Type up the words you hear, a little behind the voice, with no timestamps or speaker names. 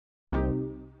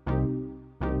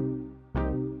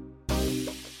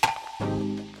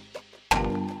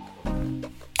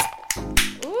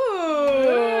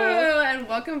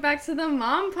Welcome back to the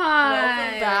Mom Pod.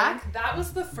 Welcome back. That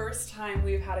was the first time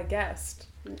we've had a guest.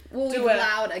 Well, we've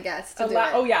allowed a guest to do it.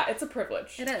 Oh yeah, it's a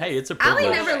privilege. It is. Hey, it's a privilege.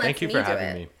 Aly never lets Thank you me for do having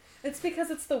it. me. It's because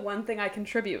it's the one thing I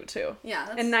contribute to. Yeah.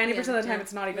 And 90% of the time,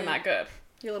 it's not even that good.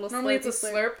 Your little Normally it's a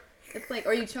slurp. slurp. It's like,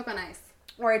 or you choke on ice.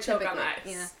 Or I choke on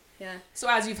Typically. ice. Yeah. So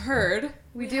as you've heard,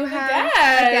 We do have a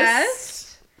a guest.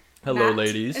 Hello, Matt,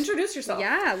 ladies. Introduce yourself.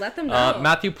 Yeah, let them know.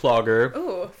 Matthew Plogger.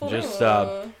 Ooh, full Just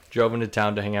name. drove into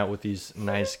town to hang out with these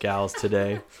nice gals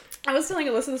today. I was telling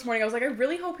Alyssa this morning, I was like, I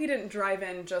really hope he didn't drive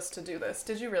in just to do this.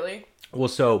 Did you really? Well,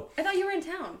 so I thought you were in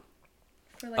town.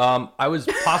 For like I was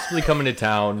possibly coming to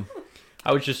town.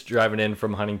 I was just driving in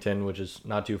from Huntington, which is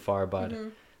not too far, but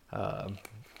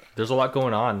there's a lot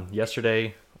going on.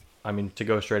 Yesterday, to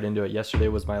go straight into it, yesterday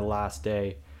was my last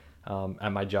day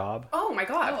at my job. Oh my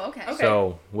god. Oh, okay.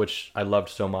 So, which I loved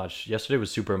so much. Yesterday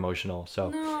was super emotional. So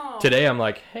No. today I'm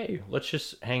like, hey, let's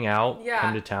just hang out, Yeah.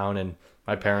 come to town, and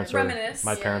my parents Reminisce.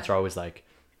 are always like,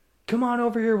 come on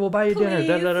over here, we'll buy you dinner,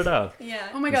 da da da da. yeah.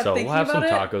 Oh my And god, so thinking we'll have some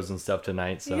about it. tacos and stuff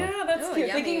tonight. So Yeah, that's Oh, cute.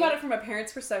 yummy. Thinking about it from a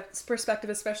parent's perspective,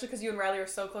 especially because you and Riley are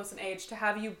so close in age, to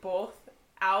have you both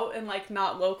out and like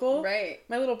not local. Right.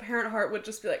 My little parent heart would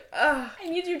just be like, ugh. I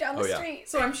need you down the Oh, yeah. street.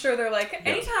 So I'm sure they're like,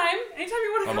 anytime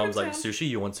you want to my come mom's to like, town. sushi?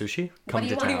 You want sushi? What Come do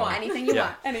you to want? town. want? Anything you Yeah.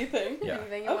 want. Anything. Yeah.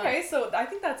 Anything you Okay, want. so I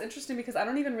think that's interesting because I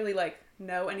don't even really like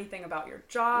know anything about your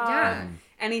job, Yeah.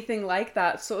 anything like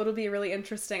that. So it'll be really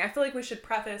interesting. I feel like we should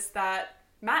preface that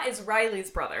Matt is Riley's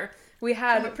brother. We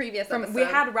had From a previous we episode.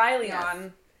 had Riley Yes.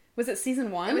 on. Was it season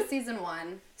 1? It was season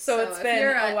 1. So it's if been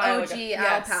you're a an while OG ago. Al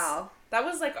Yes. pal. That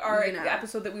was like our You know.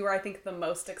 episode that we were, I think, the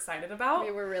most excited about.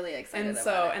 We were really excited And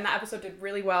about it. and that episode did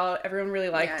really well. Everyone really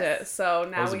liked Yes. it. So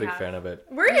now I was a we big have... fan of it.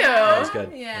 Were you? That was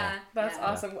good. Yeah. That's yeah.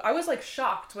 awesome. I was like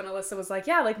shocked when Alyssa was like,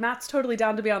 yeah, like Matt's totally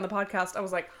down to be on the podcast. I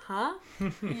was like, huh?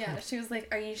 Yeah, she was like,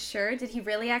 "Are you sure? Did he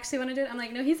really actually want to do it?" I'm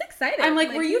like, "No, he's excited." I'm like,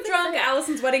 were you he's drunk at excited.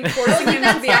 Allison's wedding forcing him to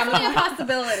That's be on the definitely a podcast?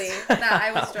 possibility that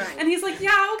I was drunk. And he's like,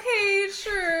 yeah, okay,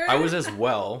 sure. I was as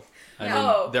well.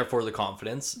 Yeah. Oh. Therefore the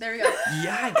confidence. There we go.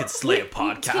 Yeah, I could slay a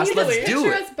podcast. Can you Let's just do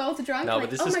Picture it. us both drunk. No, like, but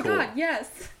this oh is my cool. god, yes.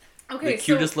 Okay, The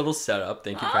cutest little setup.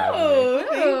 Thank you for having me. Oh,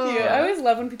 thank you. Oh. I always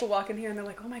love when people walk in here and they're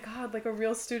like, oh my god, like a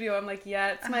real studio. I'm like,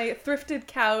 yeah, it's my thrifted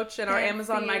couch and our Fancy.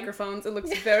 Amazon microphones. It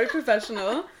looks very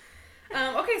professional.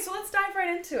 Okay, so let's dive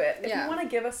right into it. If Yeah. you want to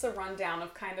give us a rundown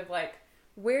of kind of like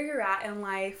where you're at in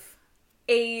life,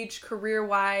 age,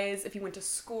 career-wise, if you went to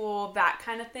school, that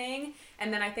kind of thing.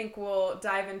 And then I think we'll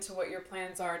dive into what your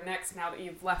plans are next now that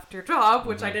you've left your job,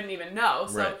 which I didn't even know.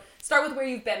 So Right. start with where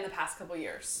you've been the past couple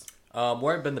years.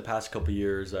 Where I've been the past couple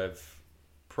years, I've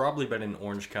probably been in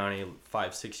Orange County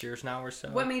 5-6 years now or so.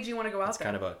 What made you want to go out It's there?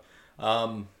 kind of a,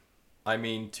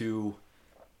 to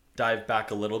dive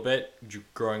back a little bit,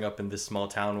 growing up in this small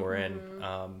town we're in,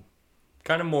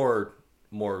 kind of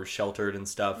more sheltered and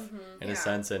stuff in Yeah. a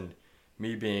sense, and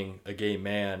me being a gay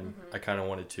man, I kind of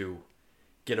wanted to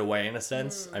get away in a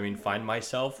sense. Find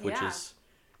myself, which Yeah.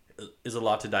 is a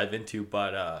lot to dive into,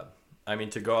 but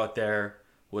to go out there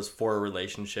was for a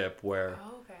relationship where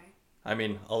Oh, okay.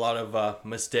 a lot of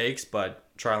mistakes, but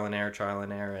trial and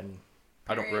error, and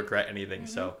I don't Period. regret anything.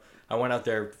 So I went out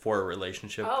there for a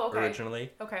relationship Oh, okay.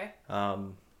 originally, Okay.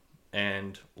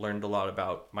 and learned a lot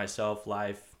about myself,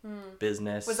 life,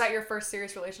 business. Was that your first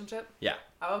serious relationship? Yeah.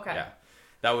 Oh, okay. Yeah.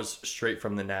 That was straight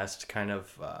from the nest. Kind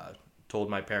of told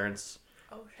my parents,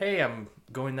 Oh, "Hey, I'm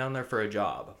going down there for a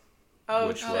job." Oh,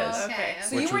 Which shit. was- Okay.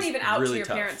 So which you weren't was even out to really your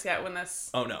tough. parents yet when this...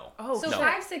 Oh no. Oh, So no.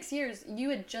 5-6 years, you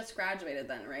had just graduated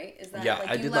then, right? Is that Yeah, like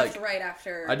I you did, left like- right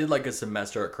after? I did like a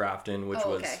semester at Crafton, which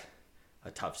Oh, was okay.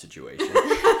 a tough situation.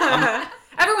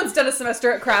 Everyone's done a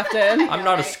semester at Crafton. I'm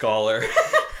not a right? scholar.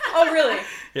 Oh, really?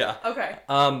 Yeah. Okay.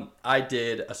 I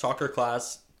did a soccer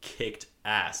class, kicked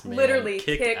ass, man. Literally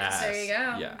kicked kicked- ass. There you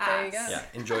go. Yeah. There you go. Ass. Yeah,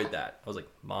 enjoyed that. I was like,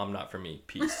 Mom, not for me.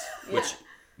 Peace. Yeah. Which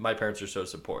my parents are so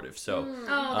supportive. So, Oh,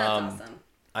 that's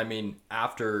awesome.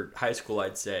 after high school,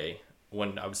 I'd say,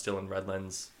 when I was still in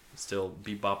Redlands, still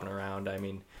be bopping around,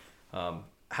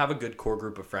 have a good core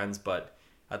group of friends, but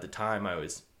at the time I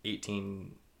was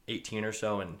 18 or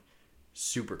so and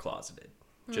super closeted.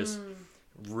 Just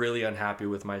really unhappy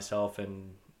with myself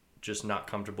and just not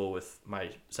comfortable with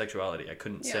my sexuality. I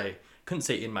couldn't say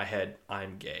in my head,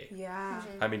 I'm gay. Yeah.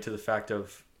 To the fact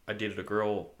of I dated a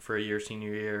girl for a year,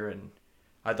 senior year, and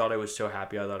I thought I was so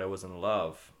happy. I thought I was in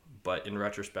love. But in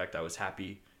retrospect, I was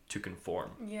happy to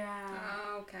conform, Yeah.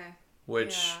 Oh, okay.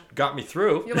 which Yeah. got me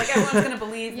through. You're like, everyone's going to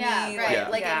believe Yeah, me. right. Yeah.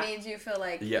 Like yeah. it made you feel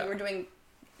like Yeah. you were doing,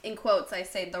 in quotes, I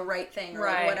say the right thing or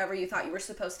like Right. whatever you thought you were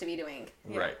supposed to be doing.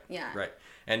 Right. Yeah. Right.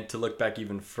 And to look back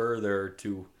even further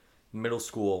to middle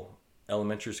school,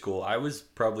 elementary school, I was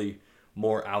probably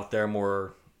more out there,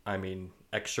 more,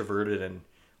 extroverted and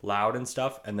loud and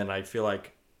stuff. And then I feel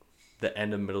like the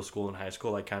end of middle school and high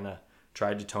school, I kind of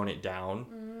tried to tone it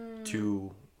down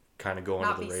to kind of go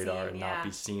under the radar and not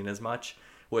be seen as much,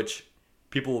 which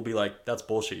people will be like, that's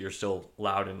bullshit. You're still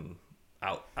loud and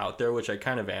out there, which I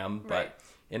kind of am. But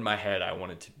in my head, I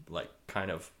wanted to like kind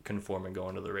of conform and go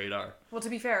under the radar. Well, to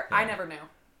be fair, I never knew.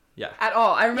 Yeah. At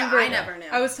all. I remember. I never knew.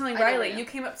 I was telling Riley, you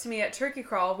came up to me at Turkey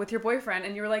Crawl with your boyfriend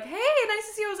and you were like, hey, nice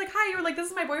to see you. I was like, hi. You were like, this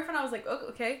is my boyfriend. I was like, oh,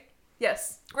 okay.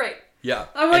 Yes. Great. Yeah.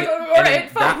 I'm like, all right,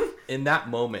 fine. In that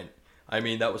moment,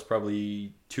 that was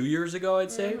probably 2 years ago, I'd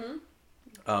say.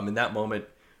 In that moment,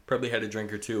 probably had a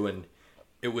drink or two, and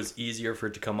it was easier for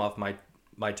it to come off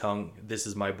my tongue, this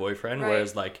is my boyfriend. Right.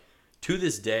 Whereas, like, to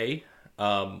this day,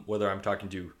 whether I'm talking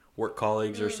to work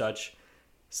colleagues or such,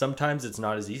 sometimes it's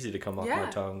not as easy to come off my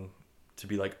tongue to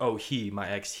be like, oh, my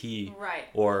ex,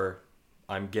 or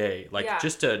I'm gay. Like,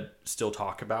 just to still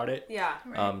talk about it. Yeah.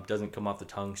 Doesn't come off the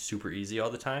tongue super easy all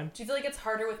the time. Do you feel like it's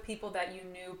harder with people that you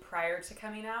knew prior to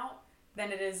coming out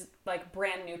than it is, like,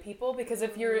 brand new people? Because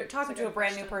if you're talking to a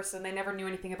brand new person, they never knew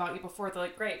anything about you before, they're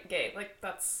like, great, gay. Like,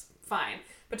 that's fine.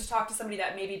 But to talk to somebody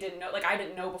that maybe didn't know, like, I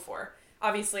didn't know before.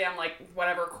 Obviously, I'm like,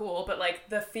 whatever, cool. But, like,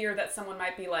 the fear that someone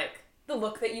might be like, the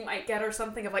look that you might get or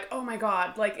something of like, oh my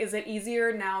God, like, is it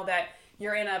easier now that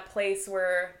you're in a place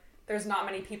where there's not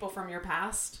many people from your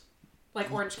past, like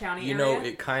Orange County area? You know,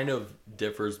 it kind of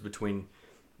differs between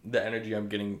the energy I'm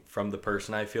getting from the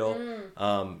person, I feel.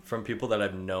 From people that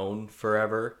I've known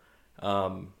forever,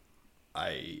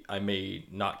 I may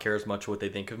not care as much what they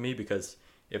think of me, because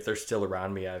if they're still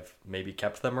around me, I've maybe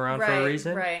kept them around for a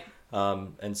reason. Right.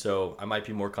 And so I might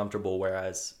be more comfortable,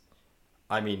 whereas,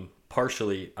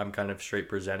 partially, I'm kind of straight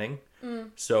presenting.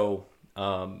 So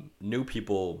new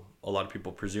people, a lot of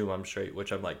people presume I'm straight,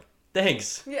 which I'm like,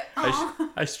 thanks. Yeah.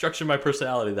 I structure my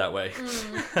personality that way.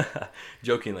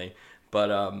 Jokingly.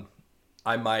 But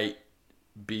I might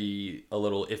be a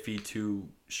little iffy to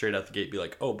straight out the gate be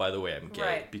like, oh, by the way, I'm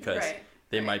gay. Because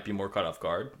they might be more caught off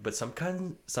guard. But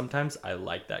sometimes I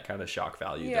like that kind of shock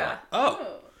value. Yeah. They're like,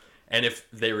 oh. And if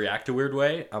they react a weird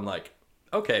way, I'm like,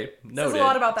 okay, noted. Says a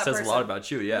lot about that person. Says a lot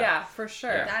about you, yeah. Yeah, for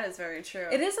sure. Yeah. That is very true.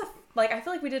 It is I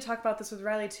feel like we did talk about this with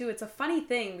Riley too. It's a funny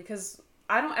thing because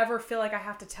I don't ever feel like I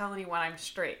have to tell anyone I'm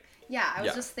straight. Yeah, I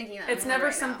was just thinking that. It's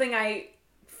never something I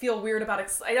feel weird about.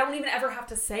 I don't even ever have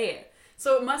to say it.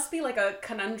 So it must be like a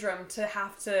conundrum to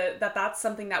have to, that's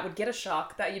something that would get a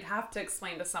shock that you'd have to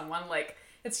explain to someone. Like,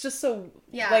 it's just so,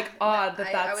 odd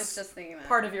that's I was just thinking that.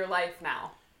 Part of your life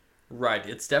now. Right.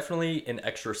 It's definitely an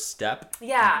extra step.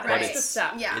 Yeah, but extra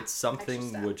step. Yeah. It's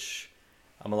something which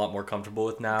I'm a lot more comfortable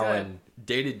with now. Good. And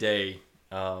day to day,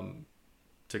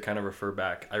 to kind of refer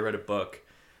back, I read a book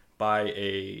by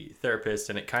a therapist,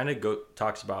 and it kind of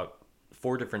talks about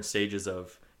 4 different stages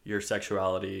of your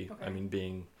sexuality. Okay.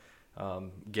 Being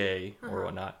gay or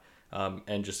whatnot.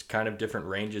 And just kind of different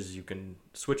ranges you can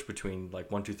switch between,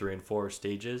 like 1, 2, 3, and 4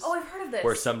 stages. Oh, I've heard of this.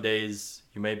 Where some days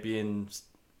you may be in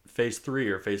phase 3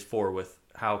 or phase 4 with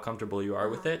how comfortable you are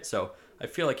with it. So I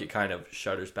feel like it kind of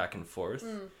shudders back and forth.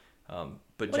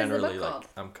 But what generally, like,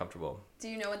 I'm comfortable. Do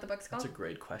you know what the book's called? That's a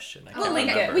great question. We'll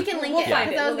link it. We can link it.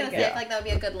 Because I was going to say, I feel like that would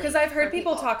be a good link. Because I've heard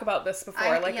people talk about this before.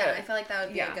 I feel like that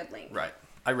would be a good link. Right.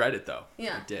 I read it, though.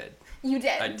 Yeah. I did. You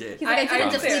did. I did. He's like, I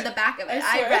didn't just read the back of it.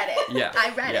 I read it. Yeah.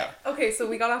 I read it. Okay, so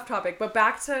we got off topic, but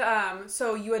back to,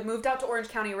 so you had moved out to Orange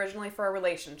County originally for a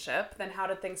relationship. Then how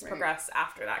did things progress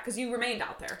after that? Because you remained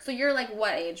out there. So you're like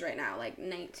what age right now? Like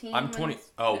 19? I'm 20.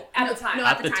 Oh. At the time. No,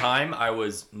 at the time, I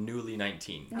was newly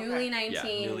 19. Okay. Newly 19.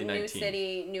 Yeah, newly 19. New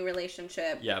city, new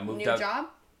relationship. Yeah, moved new out. New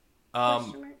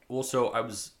job? Well, so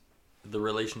the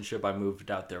relationship I moved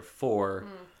out there for,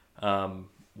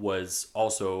 was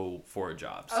also for a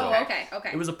job. So okay.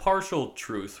 It was a partial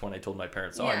truth when I told my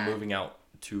parents, I'm moving out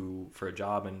for a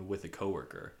job and with a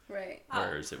coworker. Right.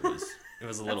 Whereas it was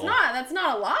a little. That's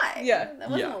not a lie. Yeah. That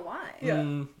wasn't a lie.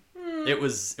 Yeah. It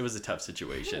was a tough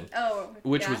situation.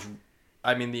 Which was,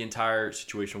 the entire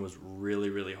situation was really,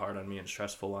 really hard on me and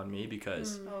stressful on me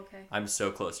because I'm so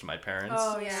close to my parents.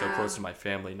 Oh, yeah. So close to my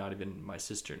family. Not even my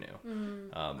sister knew.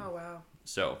 Oh wow.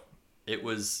 So it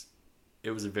was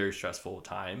a very stressful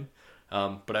time.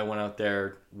 But I went out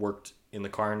there, worked in the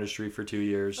car industry for 2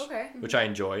 years, which I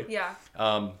enjoy. Yeah.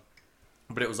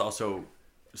 But it was also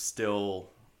still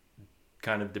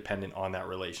kind of dependent on that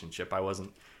relationship. I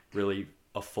wasn't really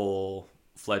a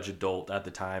full-fledged adult at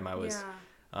the time. I was,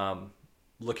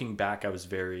 looking back, I was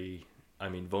very,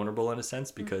 vulnerable in a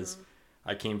sense because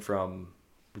I came from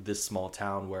this small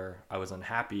town where I was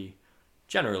unhappy,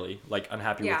 generally, like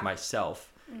unhappy with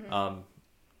myself.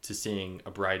 to seeing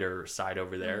a brighter side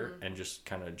over there and just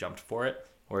kind of jumped for it.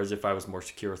 Whereas if I was more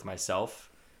secure with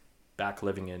myself, back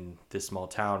living in this small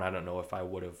town, I don't know if I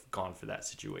would have gone for that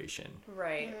situation.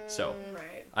 Right. So,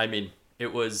 Right. I mean,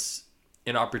 it was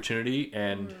an opportunity,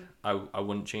 and I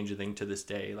wouldn't change a thing to this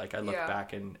day. Like, I look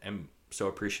back and am so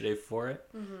appreciative for it,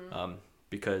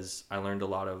 because I learned a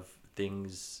lot of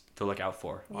things to look out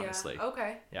for, honestly. Yeah.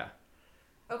 Okay. Yeah.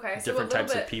 Okay. Different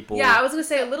types of people. Yeah, I was going to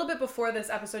say a little bit before this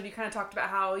episode, you kind of talked about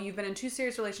how you've been in 2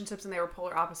 serious relationships and they were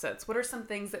polar opposites. What are some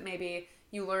things that maybe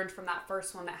you learned from that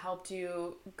first one that helped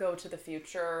you go to the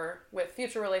future with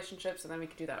future relationships, and then we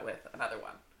could do that with another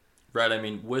one? Right. I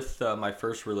mean, with my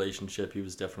first relationship, he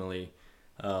was definitely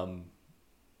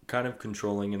kind of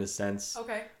controlling in a sense.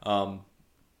 Okay.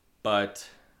 But,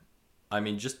 I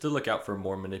mean, just to look out for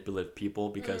more manipulative people,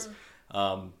 because...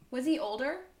 Was he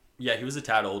older? Yeah, he was a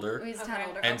tad older. Oh, he's a tad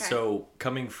older. And okay. so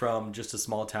coming from just a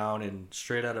small town and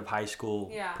straight out of high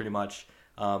school, pretty much,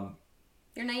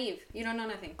 You're naive. You don't know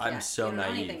nothing. I'm yet. so you don't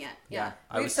naive. know anything yet. Yeah.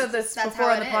 We've said this that's before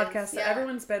how on the it podcast is, that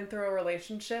everyone's been through a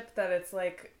relationship that it's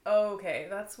like, oh, okay,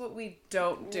 that's what we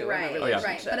don't do in a relationship.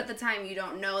 Right. But at the time, you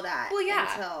don't know that. Well,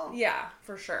 yeah. Until Yeah,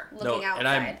 for sure. looking outside.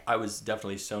 And I was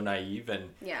definitely so naive, and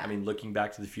Yeah. I mean, looking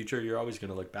back to the future, you're always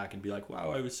going to look back and be like,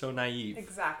 wow, I was so naive.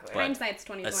 Exactly. But hindsight's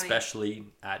 20/20. especially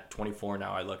at 24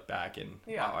 now, I look back and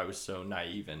wow, I was so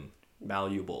naive and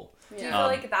malleable. Do you feel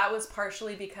like that was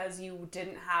partially because you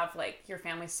didn't have, like, your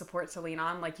family's support to lean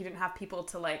on? Like, you didn't have people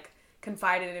to, like,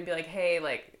 confide in and be like, hey,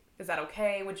 like, is that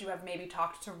okay? Would you have maybe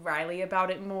talked to Riley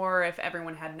about it more if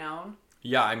everyone had known?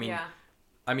 Yeah, I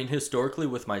mean, historically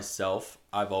with myself,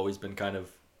 I've always been kind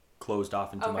of closed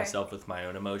off into myself with my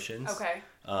own emotions. Okay.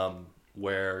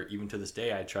 Where even to this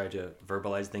day, I try to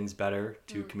verbalize things better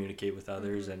to communicate with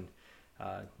others and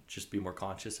just be more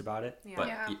conscious about it. Yeah. But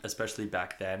Yeah. especially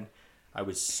back then, I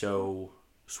was so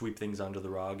sweep things under the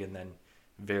rug and then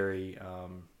very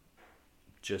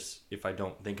just if I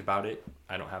don't think about it,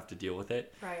 I don't have to deal with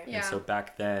it. Right. Yeah. And so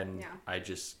back then, I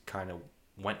just kind of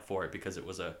went for it because it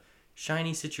was a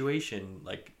shiny situation.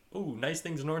 Like, ooh, nice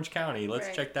things in Orange County.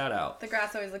 Let's check that out. The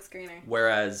grass always looks greener.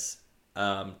 Whereas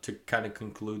to kind of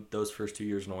conclude those first 2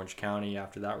 years in Orange County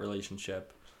after that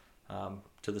relationship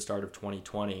to the start of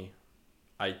 2020,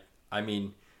 I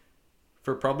mean,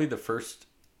 for probably the first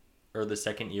or the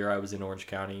second year I was in Orange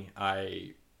County,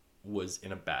 I was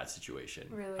in a bad situation.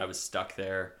 Really? I was stuck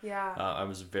there. Yeah. I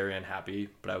was very unhappy,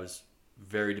 but I was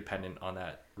very dependent on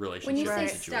that relationship. When you say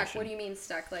situation. stuck, what do you mean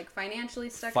stuck? Like financially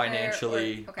stuck?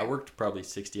 Financially, there, or, I worked probably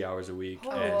 60 hours a week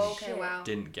okay, wow.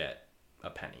 didn't get a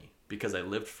penny because I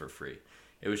lived for free.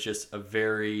 It was just a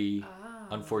very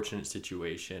unfortunate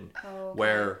situation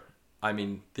where, I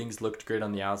mean, things looked great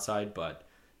on the outside, but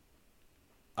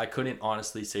I couldn't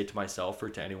honestly say to myself or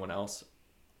to anyone else,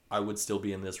 I would still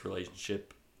be in this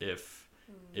relationship if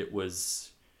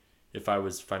I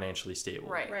was financially stable.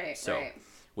 Right. So,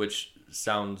 which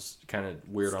sounds kind of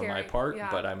weird on my part,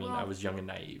 but I mean, I was young and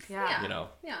naive, you know?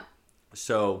 Yeah.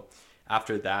 So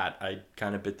after that, I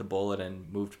kind of bit the bullet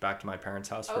and moved back to my parents'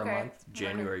 house for a month,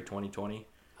 January 2020.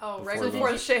 Oh, right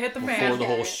before the shit hit the fan. Before the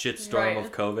whole shitstorm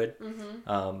of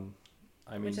COVID.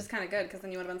 I mean, which is kind of good because then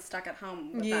you would have been stuck at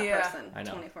home with that person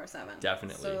 24/7.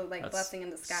 Definitely. So like That's blessing in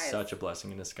disguise. Such a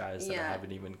blessing in disguise that I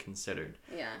haven't even considered.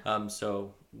 Yeah.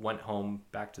 So went home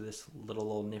back to this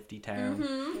little old nifty town.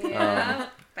 Yeah.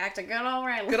 Back to good old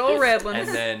Redlands. Good old Redlands.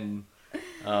 And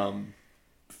then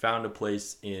found a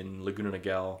place in Laguna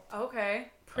Niguel. Okay.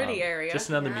 Pretty area. Just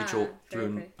another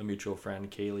pretty. a mutual friend,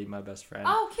 Kaylee, my best friend.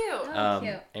 Oh, cute.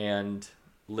 Cute. And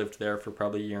lived there for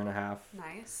probably a year and a half.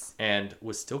 Nice. And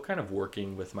was still kind of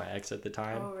working with my ex at the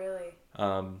time. Oh, really?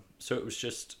 So it was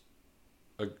just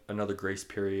another grace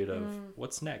period of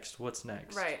what's next?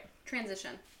 Right.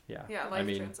 Transition. Yeah. Yeah, life I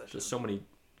mean, transition. there's so many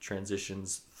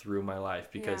transitions through my life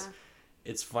because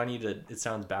it's funny it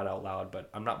sounds bad out loud, but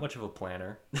I'm not much of a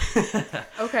planner.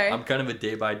 Okay. I'm kind of a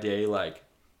day by day, like,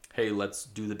 hey, let's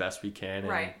do the best we can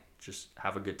and just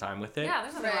have a good time with it. Yeah,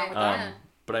 there's nothing wrong with that.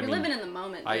 But I You're mean, living in the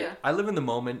moment. I live in the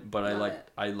moment, but Love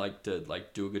I like to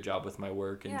like do a good job with my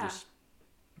work and just,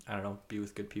 I don't know, be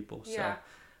with good people. Yeah.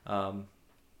 So,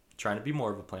 trying to be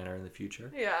more of a planner in the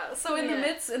future. Yeah. So in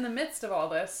the midst of all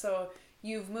this, so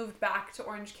you've moved back to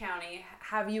Orange County.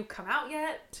 Have you come out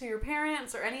yet to your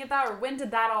parents or any of that, or when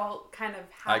did that all kind of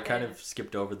happen? I kind of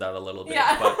skipped over that a little bit.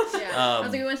 Yeah. But, I was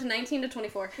like, we went to 19 to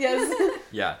 24. Yes.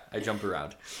 Yeah, I jump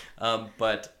around.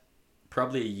 But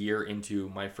probably a year into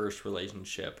my first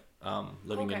relationship,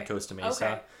 living in Costa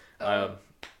Mesa,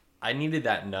 I needed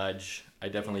that nudge. I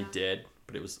definitely did,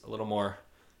 but it was a little more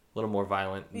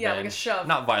violent. Yeah, like a shove.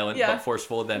 Not violent, but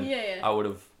forceful than I would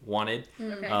have wanted.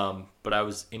 Okay. But I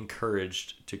was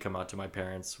encouraged to come out to my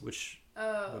parents, which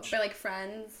By like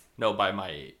friends. no, by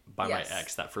my Yes.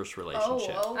 ex, that first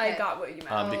relationship. Oh, okay. I got what you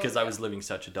meant. Because I okay. was living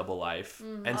such a double life,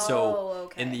 and so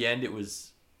okay. in the end, it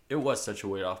was such a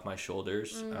weight off my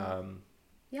shoulders.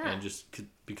 Yeah. And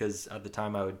because at the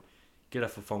time I would get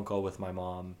off a phone call with my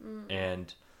mom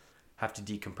and have to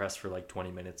decompress for like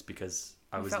 20 minutes because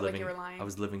I was felt like living you were lying. I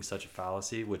was living such a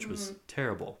fallacy, which was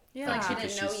terrible. Yeah. Like she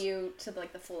Because didn't know she's- you to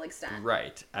like the full extent.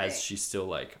 Right, as Right. she's still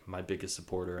like my biggest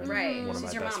supporter and Right. one of She's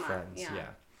my your best mama. friends. Yeah.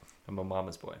 I'm a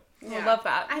mama's boy. I love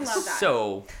that. I love that.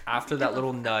 So after that love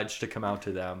little that. nudge to come out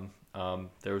to them,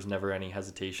 there was never any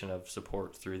hesitation of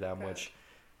support through them, Good. which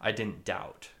I didn't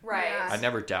doubt. Right. Yeah. I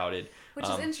never doubted. Which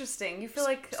is interesting. You feel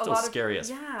like a Still lot of scary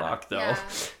as fuck though. Yeah.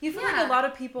 You feel like a lot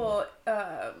of people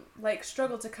like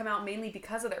struggle to come out mainly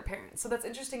because of their parents. So that's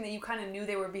interesting that you kind of knew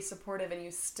they would be supportive and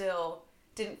you still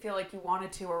didn't feel like you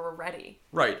wanted to or were ready.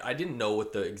 Right. I didn't know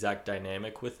what the exact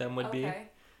dynamic with them would be.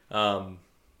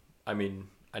 I mean,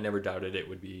 I never doubted it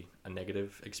would be a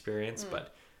negative experience,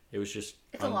 but it was just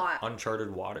It's a lot.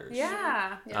 uncharted waters.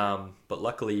 Yeah. Yeah. But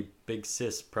luckily, Big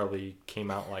Sis probably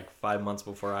came out like 5 months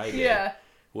before I did. Yeah.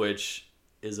 Which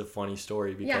is a funny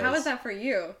story because... Yeah, how was that for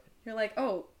you? You're like,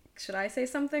 oh, should I say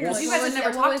something? Well, Or, like, you what guys was- had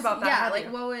never what talked was- about that, Yeah, had like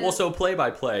you? what was... Well, so play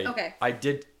by play. Okay. I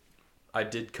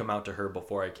did come out to her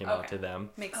before I came out to them.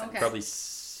 Makes sense. Okay. Probably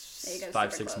Yeah, you guys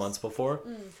 5, super 6 close. months before.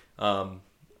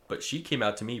 But she came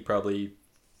out to me probably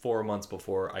 4 months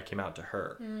before I came out to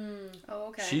her. Oh,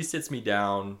 okay. She sits me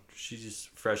down. She's just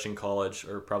fresh in college,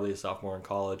 or probably a sophomore in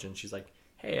college, and she's like,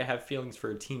 "Hey, I have feelings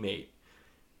for a teammate."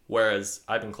 Whereas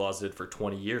I've been closeted for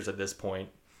 20 years at this point,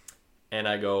 and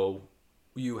I go,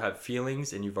 "You have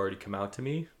feelings, and you've already come out to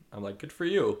me." I'm like, "Good for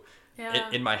you." Yeah.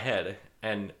 In my head,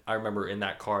 and I remember in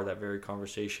that car, that very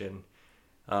conversation,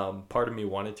 part of me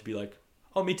wanted to be like,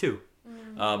 "Oh, me too,"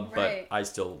 but Right. I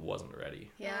still wasn't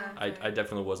ready. Yeah. I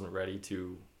definitely wasn't ready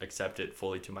to accept it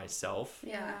fully to myself.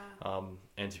 Yeah.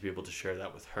 And to be able to share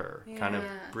that with her, kind of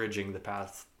Yeah. bridging the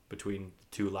path between the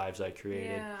two lives I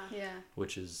created, Yeah. Yeah.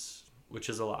 which is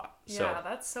a lot. Yeah, So,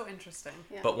 that's so interesting.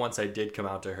 Yeah. but once I did come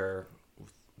out to her,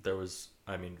 there was,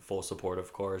 full support,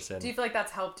 of course, and Do you feel like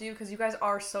that's helped you? Because you guys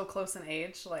are so close in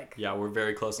age. Like, yeah, we're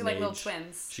very close you're in like age. little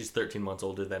twins. She's 13 months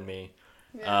older than me.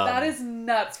 Yeah. That is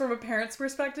nuts from a parent's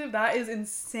perspective. That is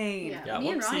insane. Yeah. Yeah, Me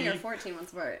and Ronnie whoopsie. are 14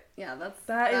 months apart. Yeah, that's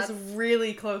That is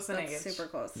really close in that's age. super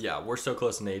close. Yeah, we're so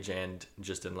close in age and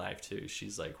just in life too.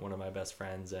 She's like one of my best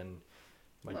friends and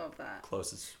my Love that.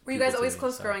 closest. Were you people guys to always me,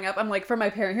 growing so. growing up? I'm like, from my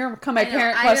parent. Here come my I know,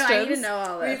 parent I know, questions. I need to know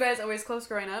all Were you this. guys always close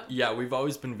growing up? Yeah, we've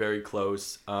always been very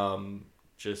close.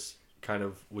 Just kind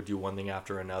of would do one thing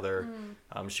after another.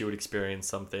 She would experience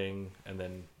something, and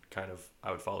then kind of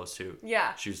I would follow suit.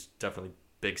 Yeah. She was definitely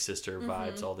big sister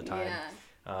vibes all the time.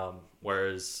 Yeah.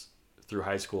 Whereas through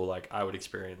high school, like I would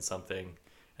experience something,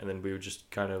 and then we would just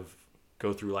kind of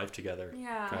go through life together.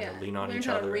 Yeah. Kind Yeah. of lean on learn each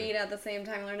how other. to read at the same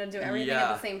time, learn to do everything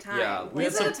Yeah, at the same time. yeah. Like, We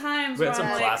had These are the some- times We where had some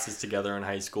I'm like, classes together in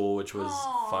high school, which was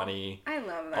Aw. funny. I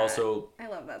love that. Also, I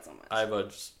love that so much. I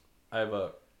have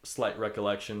a slight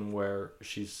recollection where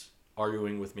she's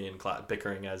arguing with me in class,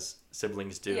 bickering as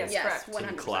siblings do Yes, yes, correct. 100%.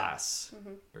 in class.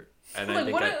 And like, I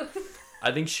think what?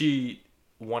 I think she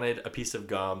wanted a piece of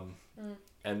gum,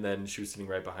 and then she was sitting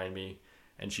right behind me,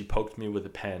 and she poked me with a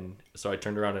pen. So I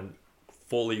turned around and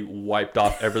fully wiped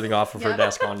off everything off of her Yep.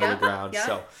 desk onto the Yep. ground. Yep.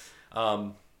 So,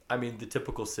 the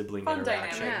typical sibling Fun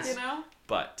interaction, dynamics, Yeah. you know?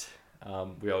 but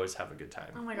we always have a good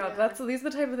time. Oh my god, Yeah. these are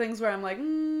the type of things where I'm like,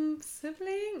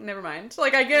 sibling? Never mind.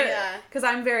 Like, I get Yeah. it. Because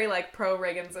I'm very, like, pro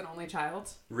Reagan's an only child.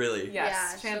 Really? Yes.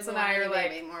 Yeah, Chance she's and the I one are, like,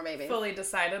 baby, more babies. fully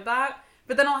decided that.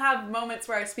 But then I'll have moments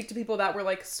where I speak to people that were,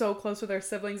 like, so close with their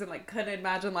siblings and, like, couldn't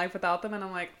imagine life without them. And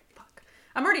I'm like, fuck.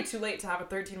 I'm already too late to have a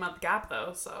 13-month gap,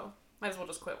 though, so might as well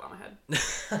just quit while I'm ahead.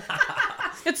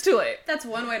 It's too late. That's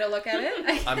one way to look at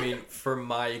it. From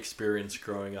my experience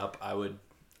growing up, I would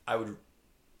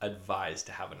advise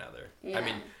to have another. Yeah.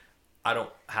 I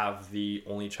don't have the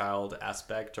only child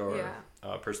aspect or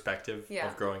perspective Yeah.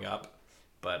 of growing up,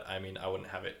 but I wouldn't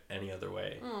have it any other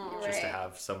way. Just to Right.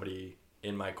 have somebody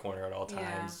in my corner at all Yeah,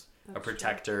 times, a that's true.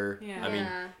 protector. Yeah.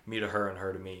 Yeah. Me to her and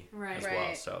her to me Right. as well.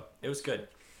 Right. So it was good.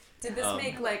 Did this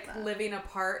make, like, living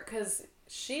apart? Because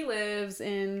she lives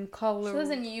in Colorado. She lives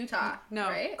in Utah. No,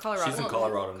 right? Colorado. She's in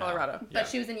Colorado now. Colorado. Yeah. But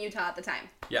she was in Utah at the time.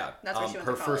 Yeah. That's where she went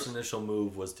her to first college. initial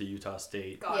move was to Utah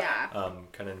State. Got it. Yeah.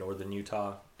 Kind of northern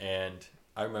Utah, and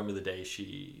I remember the day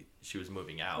she was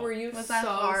moving out. Were you Was so that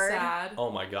hard? sad? Oh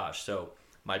my gosh! So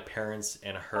my parents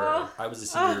and her. I was a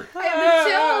senior. I have the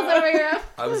chills over here.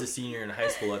 I was a senior in high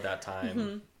school at that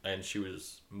time, and she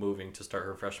was moving to start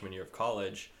her freshman year of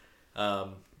college.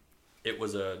 it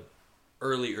was a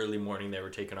early morning. They were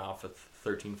taking off a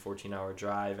 13-14 hour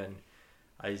drive, and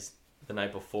the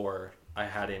night before I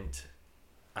hadn't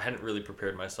really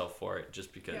prepared myself for it,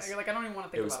 just because you're like, I don't even want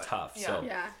to think about it. It was tough. Yeah.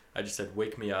 So I just said,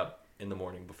 wake me up in the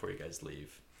morning before you guys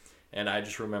leave. And I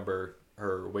just remember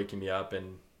her waking me up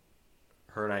and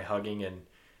her and I hugging, and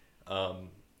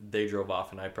they drove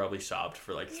off, and I probably sobbed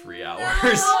for like 3 hours.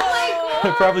 Oh my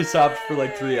God. I probably sobbed for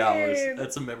like 3 hours.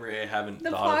 That's a memory I haven't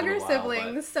The thought of in a Plogger while,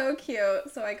 siblings, so cute,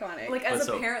 so iconic. Like, as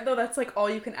a parent, though, that's like all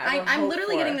you can ever I'm hope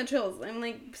literally for. getting the chills. I'm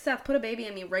like, Seth, put a baby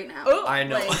in me right now. Oh, I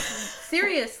know. Like,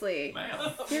 seriously.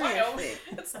 Seriously.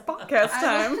 It's podcast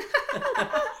time.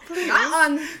 Not Please.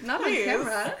 on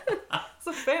camera. It's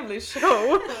a family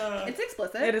show. It's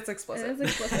explicit. It is explicit. It is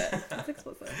explicit. It's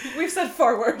explicit. We've said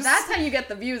far worse. That's how you get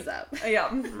the views up. Yeah.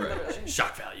 Right.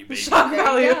 Shock value, baby. Shock There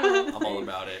value. you go. I'm all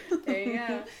about it. There you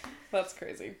go. That's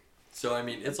crazy. So I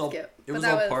mean, It was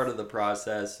that all was- part of the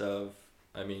process of,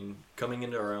 I mean, coming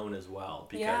into our own as well,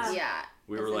 because Yeah.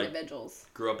 we as were like individuals.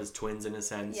 grew up as twins in a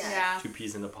sense, Yeah. two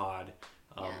peas in a pod,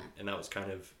 Yeah. and that was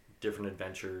kind of different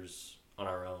adventures on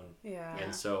our own. Yeah.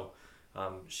 And so,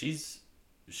 she's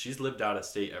lived out of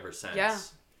state ever since. Yeah.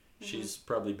 She's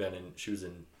probably she was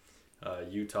in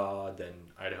Utah, then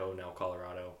Idaho, now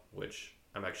Colorado, which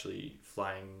I'm actually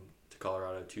flying to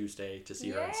Colorado Tuesday to see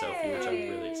her and Sophie, which I'm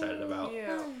really excited about.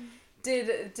 Yeah.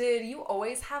 Did you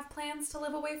always have plans to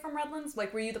live away from Redlands?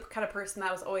 Like, were you the kind of person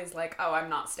that was always like, oh, I'm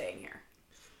not staying here?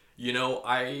 You know,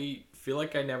 I feel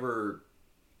like I never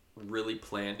really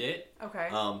planned it. Okay.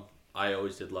 I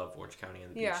always did love Orange County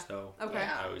and the beach, though. Okay.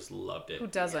 Yeah. I always loved it. Who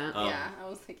doesn't? Yeah, I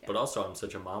was thinking. But also, I'm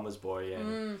such a mama's boy,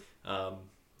 and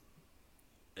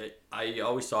I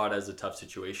always saw it as a tough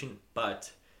situation.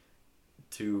 But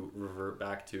to revert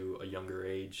back to a younger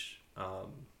age,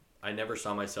 I never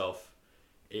saw myself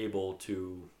able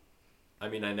to. I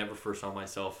mean, I never first saw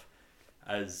myself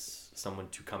as someone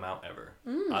to come out ever.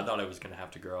 I thought I was gonna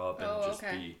have to grow up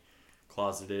and be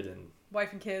closeted and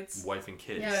Wife and kids. wife and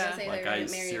kids. Yeah, I was gonna say Like, they were I married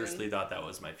seriously thought that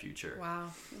was my future. Wow.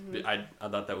 I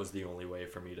thought that was the only way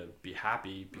for me to be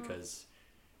happy, because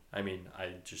I mean,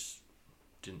 I just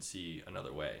didn't see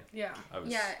another way. Yeah. I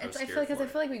was I feel scared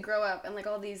for like we grow up and like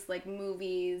all these like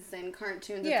movies and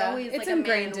cartoons. Yeah, It's always it's like a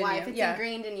ingrained man in wife. you. It's Yeah.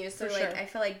 ingrained in you. So For like sure. I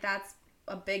feel like that's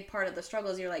a big part of the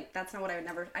struggles. You're like, that's not what I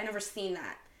never seen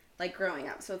that like growing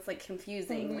up. So it's like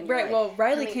confusing. When you're, Right. like, Well,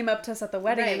 Riley coming- came up to us at the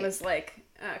wedding and Right. was like,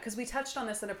 because we touched on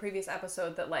this in a previous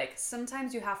episode, that like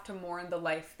sometimes you have to mourn the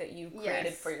life that you created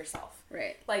Yes. for yourself.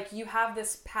 Right. Like, you have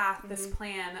this path, this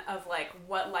plan of like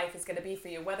what life is going to be for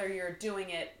you, whether you're doing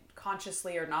it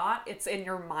consciously or not. It's in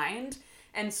your mind.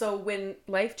 And so when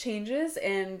life changes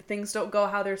and things don't go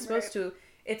how they're supposed to,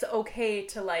 it's okay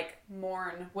to like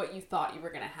mourn what you thought you were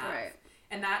going to have. Right.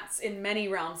 And that's in many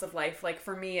realms of life. Like,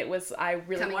 for me, it was, I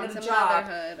really Coming wanted a into job.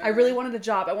 motherhood I or- really wanted a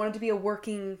job. I wanted to be a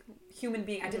working human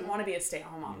being. I didn't want to be a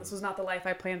stay-at-home mom. This was not the life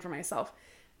I planned for myself.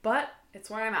 But it's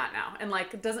where I'm at now. And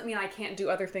like, it doesn't mean I can't do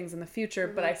other things in the future,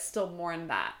 but I still mourn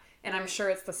that. And I'm sure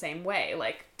it's the same way.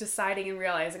 Like, deciding and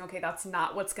realizing, okay, that's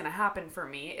not what's going to happen for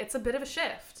me. It's a bit of a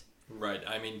shift. Right.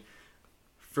 I mean,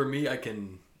 for me, I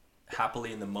can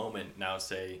happily in the moment now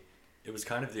say it was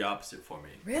kind of the opposite for me.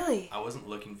 Really? I wasn't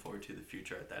looking forward to the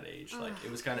future at that age. Like,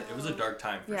 it was a dark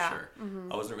time for Yeah. sure.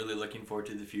 I wasn't really looking forward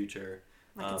to the future.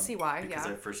 I can see why, Because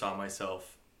yeah. I foresaw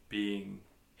myself being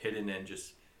hidden and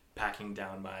just packing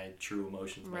down my true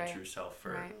emotions, my Right. true self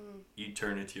for Right.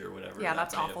 eternity or whatever Yeah, that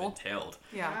that's may awful. have entailed.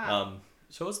 Yeah.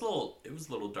 So it was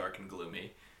a little dark and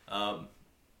gloomy.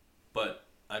 But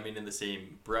I mean, in the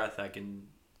same breath, I can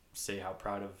say how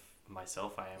proud of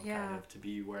myself I am kind of to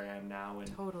be where I am now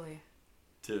and Totally.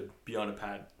 to be on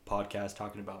a podcast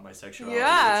talking about my sexuality.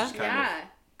 Yeah. Which is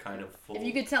kind of full. If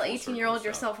you could tell full 18-year-old circle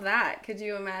yourself stuff. that, could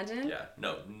you imagine? Yeah,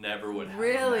 no, never would have.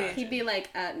 Really? imagined. He'd be like,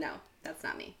 no, that's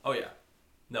not me. Oh yeah,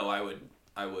 no, I would.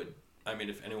 I mean,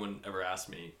 if anyone ever asked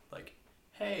me, like,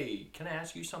 hey, can I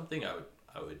ask you something? I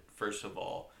would first of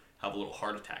all have a little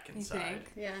heart attack inside.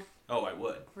 think? Yeah. Oh, I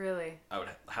would. Really? I would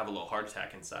have a little heart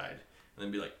attack inside, and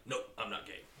then be like, nope, I'm not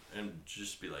gay, and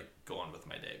just be like, go on with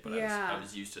my day. But Yeah. I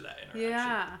was used to that interaction,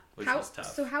 Yeah. which was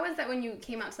tough. So how is that when you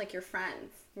came out to like your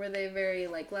friends? Were they very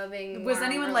like loving? Was warm,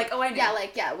 anyone or, like, oh, I know?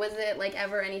 Yeah, was it like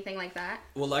ever anything like that?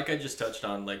 Well, like I just touched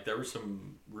on, like there were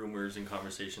some rumors and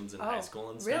conversations in high school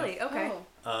and stuff. Really? Okay.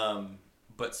 Oh.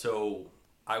 But so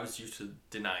I was used to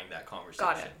denying that conversation.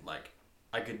 Got it. Like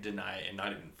I could deny it and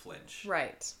not even flinch.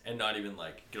 Right. And not even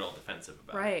like get all defensive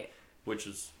about it. Right. Which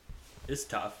is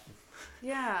tough.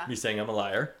 Yeah. Me saying I'm a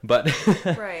liar, but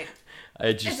Right.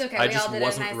 It's okay. I we just all did it in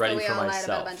wasn't high ready school. We for all lied myself.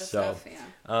 about a bunch of So stuff.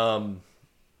 Yeah.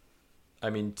 I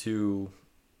mean, to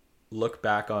look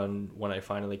back on when I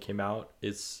finally came out,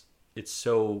 it's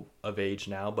so of age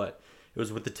now, but it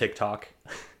was with the TikTok.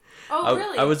 Oh,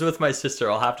 really? I was with my sister.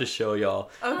 I'll have to show y'all.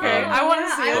 Okay, I want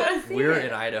to see it. We were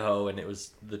in Idaho, and it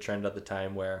was the trend at the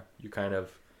time where you kind of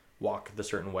walk the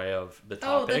certain way of the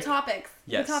topic. Oh, the topics.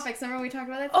 Yes. The topics. Remember we talked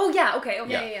about that? Oh, yeah. Okay.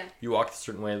 Yeah. You walked a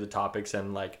certain way of the topics,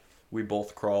 and like we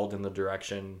both crawled in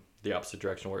the opposite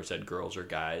direction where it said girls or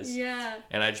guys. Yeah.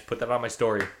 And I just put that on my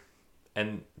story,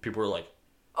 and people were like,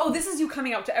 "Oh, this is you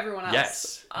coming out to everyone else."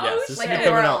 Yes. Oh, Yes. This like is me the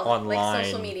coming out world, online. like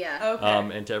social media.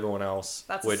 Okay. And to everyone else.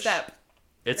 That's a step.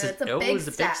 It was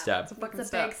a big step. It's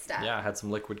a big step. Yeah, I had some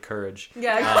liquid courage.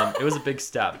 Yeah. It was a big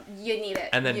step. You need it.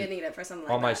 And then you need it for something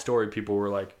like on my story, people were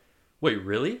like, "Wait,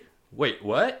 really? Wait,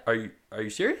 what? Are you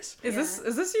serious?" Is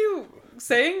this you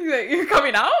saying that you're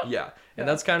coming out? Yeah. And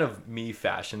that's kind of me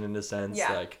fashion in a sense.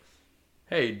 Yeah. Like,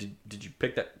 hey, did you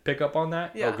pick up on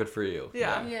that? Yeah. Oh, good for you.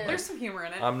 Yeah. Yeah. There's some humor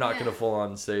in it. I'm not gonna full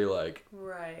on say like,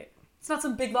 Right. It's not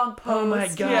some big long post. Oh my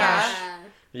gosh. Yeah.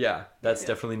 yeah, that's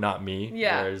definitely not me.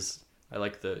 Yeah. Whereas I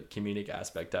like the comedic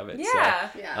aspect of it. Yeah.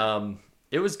 So,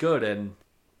 it was good, and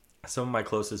some of my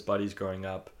closest buddies growing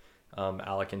up,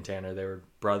 Alec and Tanner, they were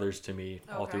brothers to me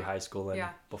all through high school, and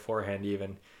beforehand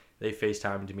even, they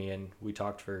FaceTimed me, and we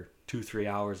talked for 2-3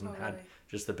 hours and had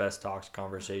just the best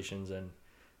conversations, and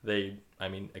they,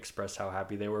 expressed how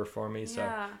happy they were for me, so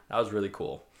that was really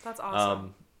cool. That's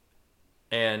awesome.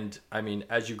 And,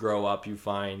 as you grow up, you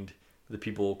find the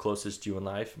people closest to you in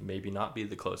life maybe not be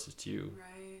the closest to you.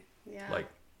 Right. Yeah. Like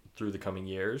through the coming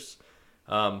years.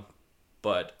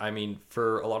 But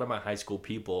for a lot of my high school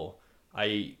people,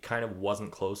 I kind of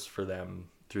wasn't close for them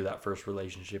through that first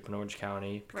relationship in Orange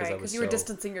County because you were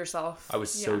distancing yourself. I was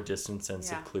so distanced and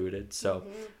secluded. So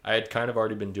I had kind of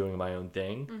already been doing my own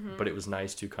thing, but it was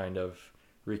nice to kind of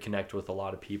reconnect with a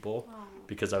lot of people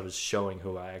because I was showing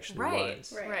who I actually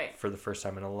was for the first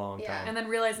time in a long time. And then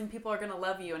realizing people are going to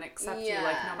love you and accept you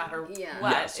like no matter what.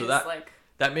 Yeah, so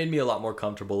that made me a lot more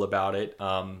comfortable about it.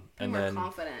 And then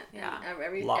confident. Yeah.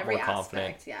 Every more aspect,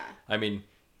 confident. Yeah.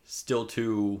 Still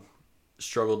to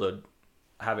struggle to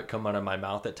have it come out of my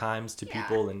mouth at times to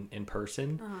people in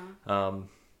person.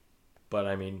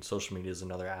 But social media is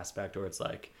another aspect where it's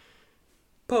like,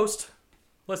 post.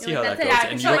 Let's see how that goes.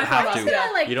 And you don't have to.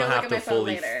 You don't have to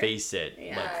fully face it,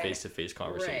 like face-to-face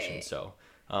conversation. Right. So,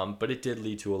 but it did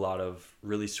lead to a lot of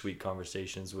really sweet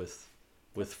conversations with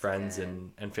friends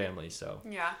and family. So,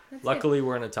 luckily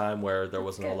we're in a time where there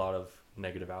wasn't a lot of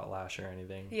negative outlash or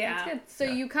anything. Yeah. That's good. So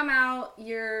you come out,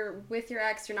 you're with your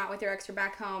ex, you're not with your ex, you're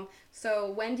back home.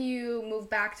 So when do you move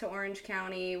back to Orange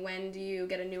County? When do you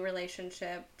get a new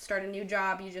relationship, start a new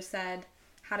job, you just said?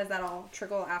 How does that all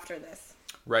trickle after this?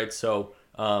 Right. So,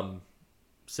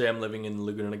 say I'm living in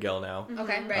Laguna Niguel now.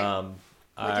 Okay, right.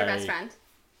 With your best friend?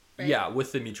 Right? Yeah,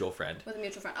 with the mutual friend. With a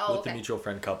mutual friend. Oh, with the mutual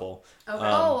friend couple. Okay.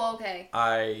 Okay.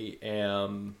 I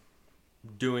am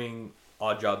doing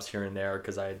odd jobs here and there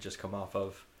because I had just come off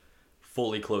of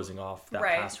fully closing off that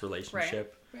past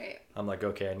relationship. Right. I'm like,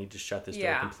 okay, I need to shut this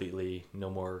door completely. No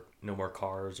more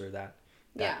cars or that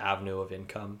avenue of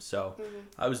income. So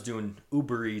I was doing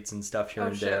Uber Eats and stuff here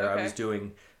and there. I was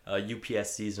doing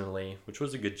UPS seasonally, which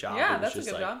was a good job. Yeah, it was that's just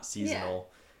a good job. Seasonal.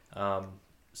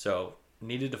 So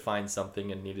needed to find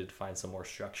something and needed to find some more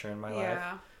structure in my life.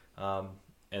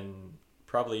 And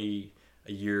probably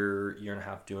a year and a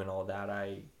half doing all that,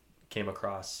 I came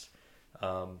across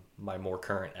my more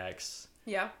current ex.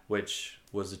 Yeah. Which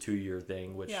was a 2-year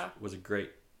thing, which was a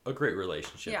great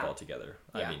relationship altogether.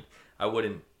 Yeah. I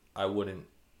wouldn't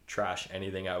trash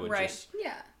anything. I would just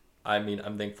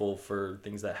I'm thankful for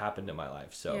things that happened in my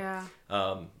life. So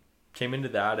came into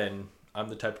that, and I'm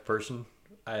the type of person,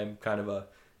 I'm kind of a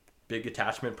big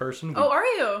attachment person. Are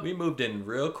you? We moved in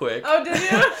real quick. Oh, did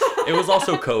you? It was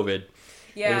also COVID.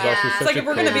 Yeah. It was also it's like if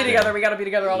we're going to be together, we got to be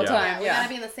together all the time. We got to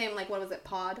be in the same, what was it,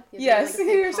 pod? Yes,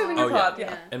 you're sitting in your pod.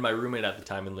 Yeah. And my roommate at the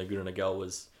time in Laguna Niguel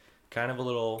was kind of a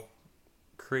little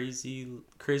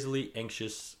crazily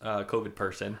anxious COVID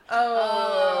person.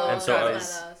 Oh. And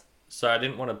so I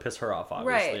didn't want to piss her off,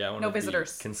 obviously. Right. I wanted to be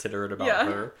considerate about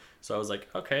her. So I was like,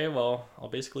 okay, well, I'll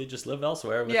basically just live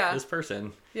elsewhere with this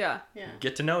person. Yeah.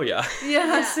 Get to know ya.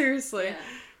 Yeah, seriously.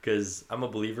 Because I'm a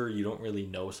believer, you don't really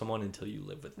know someone until you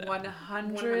live with them.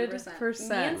 100%.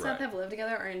 Me and Seth have lived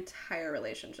together our entire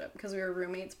relationship because we were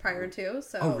roommates prior to.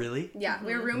 So oh, really? Yeah,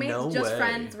 we were roommates,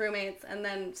 friends, roommates, and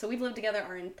then so we've lived together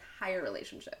our entire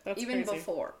relationship, even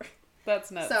before. That's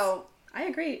nuts. So I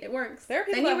agree, it works. There are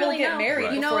people that really get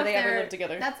married before they ever live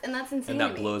together. That's insane. And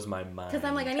that blows my mind. Because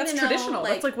I'm like, I need that's to know. Traditional.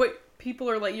 That's like what people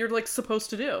are like, you're like supposed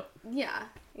to do. Yeah.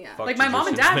 Yeah. Fuck Like my mom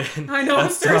and dad. traditions, man. I know,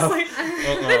 That's seriously. tough.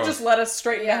 They just let us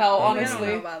straight to hell, I don't honestly.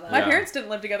 know about that. My Yeah. parents didn't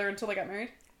live together until they got married.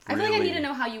 I feel like I need Really? to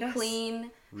know how you Yes.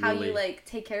 clean, how Really? you like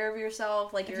take care of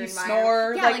yourself, like If your you environment.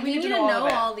 snore, Yeah, like, like we you need need to to know all know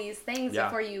of it. all these things Yeah.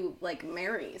 before you like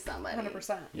marry somebody.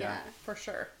 100%. Yeah. For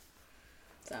sure.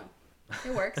 So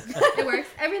it works. It works.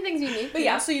 Everything's unique. But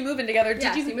yeah, so you move in together.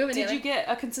 Yeah, so you move in did together. you get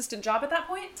a consistent job at that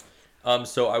point?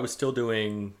 So I was still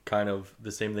doing kind of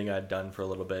the same thing I'd done for a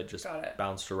little bit, just Got it.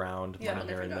 bounced around Yeah. money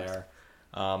here and Different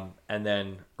there. And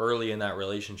then early in that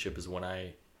relationship is when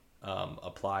I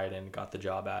applied and got the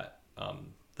job at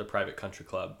the private country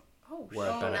club Oh,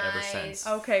 where I've been at ever nice. since.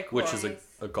 Okay, cool. Which is Nice.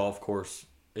 a golf course.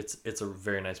 It's a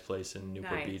very nice place in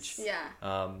Newport Nice. Beach.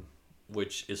 Yeah.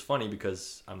 Which is funny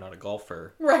because I'm not a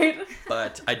golfer, Right.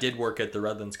 but I did work at the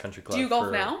Redlands Country Club. Do you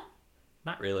golf now?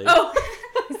 Not really. Oh.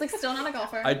 He's like still not a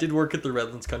golfer. I did work at the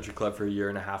Redlands Country Club for a year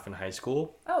and a half in high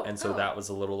school. Oh. And so Oh. that was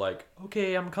a little like,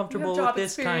 okay, I'm You have comfortable job with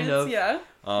this experience, kind of. Yeah.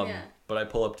 Yeah. But I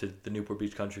pull up to the Newport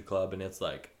Beach Country Club and it's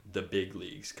like the big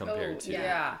leagues compared Oh, to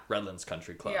Yeah. Redlands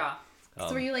Country Club. Yeah.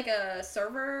 So were you like a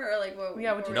server or like what?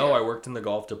 Yeah, what what'd you were No, I worked in the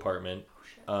golf department.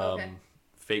 Okay.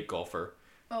 Fake golfer.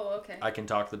 Oh, okay. I can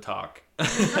talk the talk.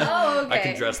 Oh, okay. I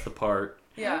can dress the part.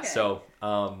 Yeah. Okay. So,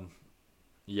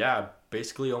 yeah,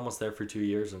 basically almost there for 2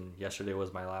 years, and yesterday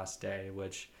was my last day,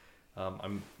 which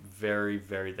I'm very,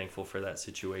 very thankful for that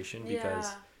situation because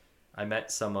Yeah. I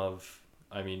met some of,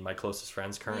 my closest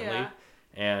friends currently, Yeah.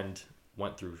 and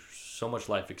went through so much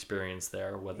life experience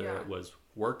there, whether Yeah. it was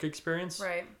work experience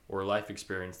Right. or life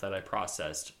experience that I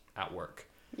processed at work.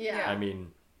 Yeah. Yeah. I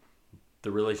mean,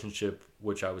 the relationship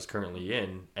which I was currently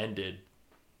in ended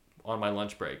on my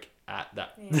lunch break at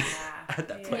that Yeah. at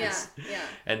that Yeah. place. Yeah. Yeah.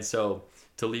 And so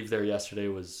to leave there yesterday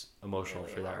was emotional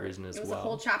Really for that hard. reason as It was well. a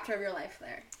whole chapter of your life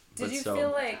there. Did But you so-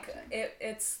 feel like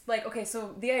it's like, okay,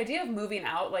 so the idea of moving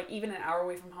out, like even an hour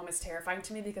away from home is terrifying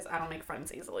to me because I don't make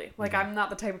friends easily. Like I'm not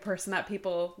the type of person that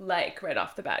people like right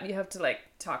off the bat. You have to like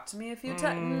talk to me a few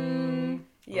times.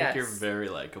 I Yes. think you're very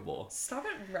likable. Stop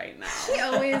it right now. She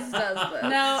always does this.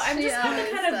 No, I'm She just not the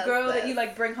always kind of does girl that this. you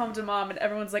like bring home to mom and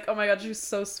everyone's like, oh my god, she's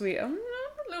so sweet. I'm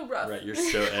a little rough. Right, you're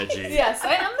so edgy. Yes,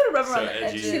 I am a little rough So around the edgy.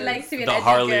 edges. She likes to be an The edgy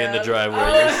Harley girl. in the driveway.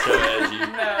 Oh. You're so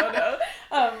edgy. No.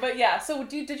 But yeah, so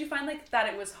did you find like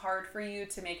that it was hard for you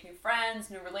to make new friends,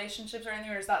 new relationships or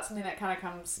anything, or is that something that kind of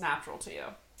comes natural to you?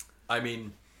 I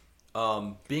mean,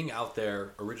 being out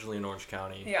there originally in Orange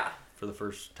County Yeah. for the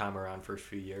first time around, first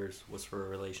few years, was for a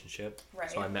relationship.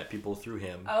 Right. So I met people through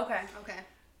him, Oh, okay.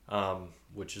 Okay.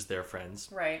 which is their friends.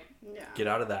 Right. Yeah. Get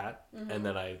out of that, and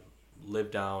then I live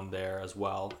down there as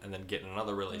well, and then get in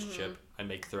another relationship. I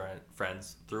make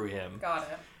friends through him. Got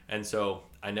it. And so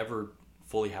I never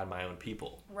fully had my own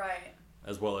people, Right.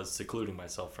 as well as secluding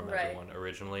myself from Right. everyone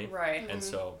originally. Right. And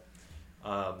so,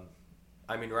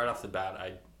 right off the bat,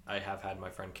 I have had my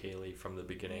friend Kaylee from the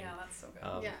beginning. Yeah, that's so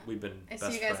good. Yeah. We've been I best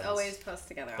see you guys friends. always post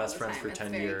together all Best the friends time. for It's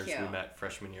 10 very years. cute. We met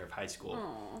freshman year of high school.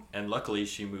 Aw. And luckily,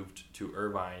 she moved to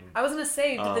Irvine. I was gonna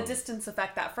say, did the Um, distance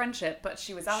affect that friendship? But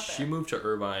she was out there. She moved to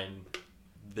Irvine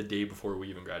the day before we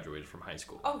even graduated from high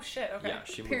school. Oh shit. Okay. Yeah,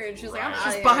 she moved Period. She was like, right I'm out. out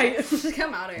Just of buy here. it. Just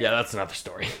come out of here. Yeah, that's another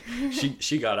story.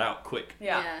 she got out quick.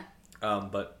 Yeah.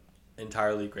 But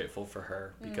entirely grateful for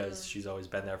her because she's always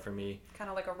been there for me. Kind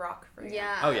of like a rock for you.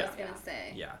 Yeah. Oh, I yeah. was gonna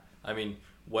say. Yeah.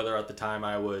 Whether at the time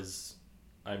I was,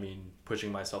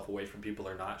 pushing myself away from people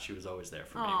or not, she was always there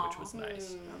for me, which was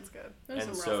nice. That's good. There's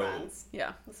And some so- real friends.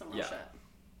 Yeah. That's some real Yeah. shit.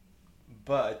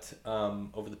 But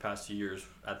over the past few years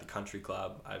at the country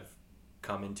club, I've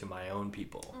come into my own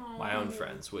people, my own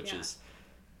friends, which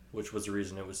was the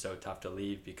reason it was so tough to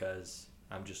leave because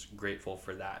I'm just grateful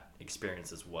for that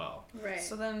experience as well. Right.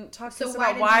 So then talk to So us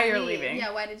about why you're leaving.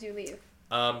 Yeah, why did you leave?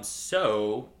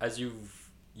 So as you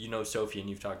know Sophie and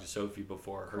you've talked to Sophie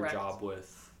before, her Correct. job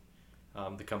with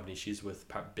the company she's with,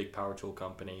 big power tool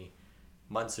company,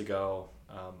 months ago,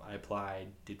 I applied,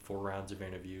 did 4 rounds of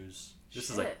interviews. This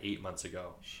is like Shit. 8 months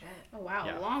ago. Shit. Oh wow,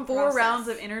 Yeah. long 4 process. rounds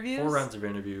of interviews. 4 rounds of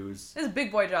interviews. This is a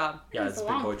big boy job. Yeah, It's it's a a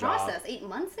big long boy process. job. 8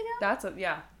 months ago. That's a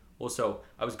yeah. Well, so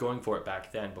I was going for it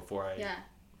back then before I. Yeah.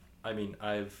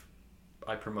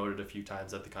 I promoted a few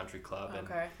times at the country club and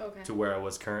Okay. to where I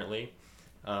was currently,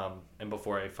 and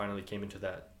before I finally came into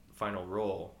that final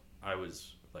role, I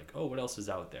was like, oh, what else is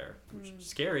out there? Which is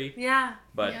scary, Yeah.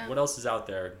 but Yeah. what else is out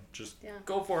there? Just Yeah.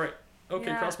 go for it. Okay,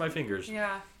 Yeah. cross my fingers.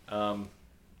 Yeah.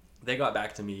 They got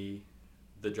back to me,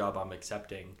 the job I'm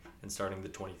accepting and starting the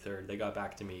 23rd. They got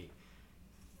back to me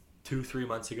 2-3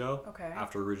 months ago. Okay.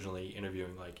 After originally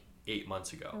interviewing like 8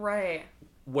 months ago. Right.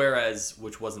 Whereas,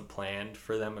 which wasn't planned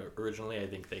for them originally, I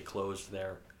think they closed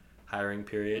their hiring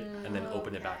period and then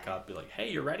open it back up, be like,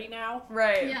 hey, you're ready now?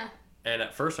 Right. Yeah. And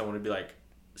at first I want to be like,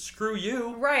 screw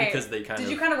you. Right. Because they Did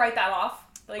you kind of write that off?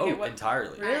 Like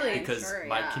entirely. Really? Because Sure,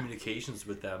 my yeah. communications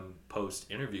with them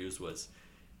post interviews was,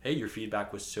 hey, your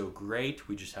feedback was so great.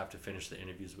 We just have to finish the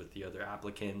interviews with the other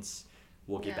applicants.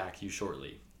 We'll get back to you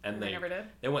shortly. And they never did.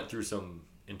 They went through some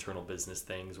internal business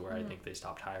things where I think they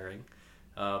stopped hiring.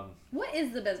 What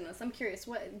is the business? I'm curious.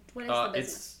 What is the business?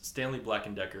 It's Stanley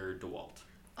Black & Decker DeWalt.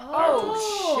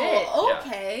 Oh,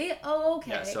 okay. Oh,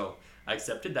 okay. Yeah, so I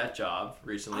accepted that job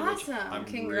recently, Awesome. which I'm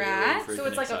Congrats. really So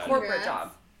it's like a excited. corporate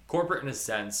job. Corporate in a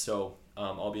sense, so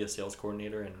I'll be a sales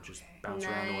coordinator and just bounce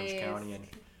around Orange Nice. County.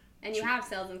 And you have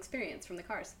sales experience from the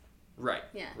cars. Right,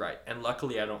 Yeah. right. And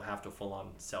luckily I don't have to full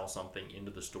on sell something into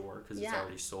the store because it's Yeah.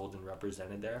 already sold and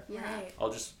represented there. Yeah. Right.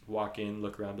 I'll just walk in,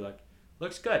 look around, be like,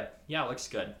 looks good. Yeah, looks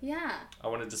good. Yeah. I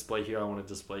want to display here, I want to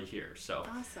display here. So,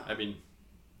 Awesome. I mean,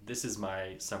 this is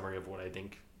my summary of what I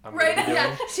think I'm Right, going to be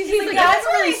doing. Yeah. She's like, that's that's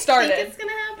what really I started. think it's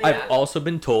gonna happen. I've also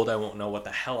been told I won't know what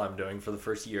the hell I'm doing for the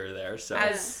first year there. So,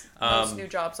 As most Um, new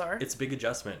jobs are. it's a big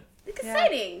adjustment. It's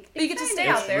exciting. But you get to stay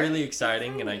Exciting. out there. Really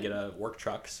exciting, and I get a work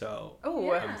truck, so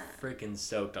Oh, Yeah. I'm freaking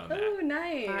stoked on that. Oh,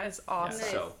 nice. that is Yeah, awesome.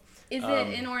 Nice. so Is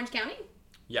it in Orange County?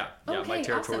 yeah, Okay, my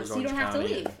territory awesome. is So you Orange don't have to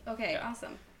County. leave. and- Okay, yeah.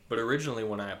 awesome. But originally,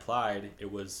 when I applied,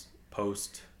 it was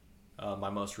post my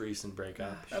most recent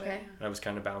breakup, Okay. and I was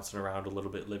kind of bouncing around a little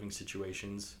bit, living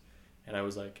situations, and I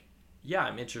was like, yeah,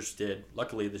 I'm interested.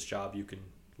 Luckily, this job you can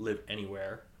live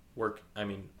anywhere,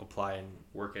 apply and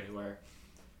work anywhere.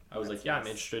 I was like, yeah, I'm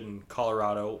interested in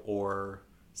Colorado or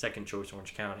second choice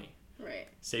Orange County, Right.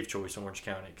 safe choice Orange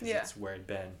County because Yeah. it's where I'd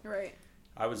been. Right.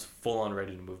 I was full on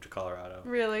ready to move to Colorado.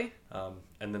 Really?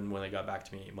 And then when they got back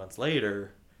to me 8 months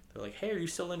later, they're like, hey, are you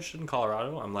still interested in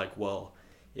Colorado? I'm like, well,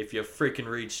 if you freaking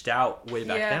reached out way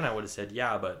back Yeah. then, I would have said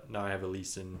yeah, but now I have a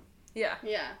lease in Yeah.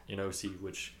 Yeah. OC,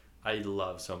 which I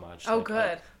love so much. Oh, Like,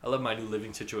 good. I love my new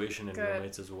living situation and Good.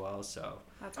 roommates as well, so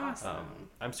That's awesome.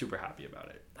 I'm super happy about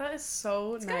it. That is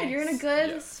so It's nice. good. You're in a good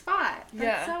Yeah. spot. That's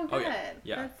Yeah. so Oh, good. yeah.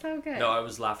 Yeah. That's so good. No, I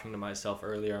was laughing to myself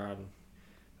earlier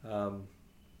on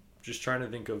just trying to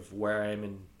think of where I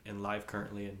am in life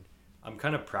currently, and I'm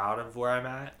kind of proud of where I'm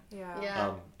at. Yeah.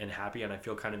 Yeah. And happy, and I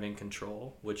feel kind of in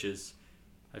control, which is,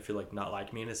 I feel like not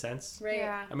like me in a sense. Right.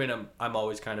 Yeah. I mean, I'm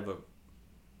always kind of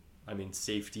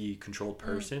safety controlled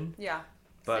person, Yeah.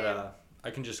 but Same. I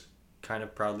can just kind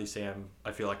of proudly say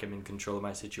I feel like I'm in control of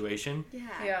my situation.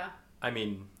 Yeah. Yeah. I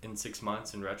mean, in 6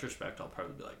 months, in retrospect, I'll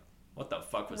probably be like, what the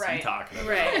fuck was he Right. talking about?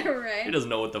 Right. Right. He doesn't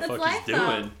know what the That's fuck life, he's though.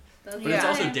 doing. That's But it's Yeah.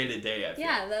 also life. day to day, I feel.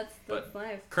 Yeah, that's But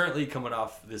life. Currently coming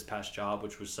off this past job,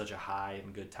 which was such a high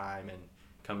and good time, and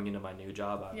coming into my new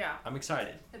job, I'm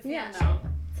excited. Yeah. So,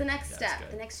 It's the next Yeah, it's step,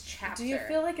 good. the next chapter. Do you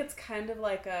feel like it's kind of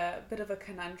like a bit of a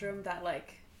conundrum that,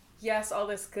 like, yes, all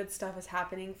this good stuff is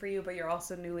happening for you, but you're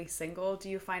also newly single? Do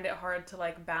you find it hard to,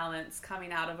 like, balance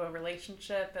coming out of a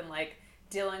relationship and, like,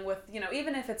 dealing with,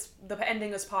 even if it's the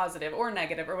ending is positive or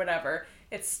negative or whatever,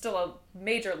 it's still a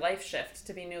major life shift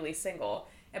to be newly single.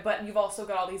 But you've also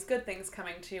got all these good things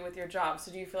coming to you with your job.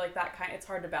 So do you feel like that it's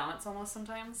hard to balance almost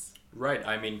sometimes? right.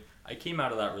 I mean, I came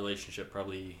out of that relationship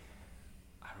probably,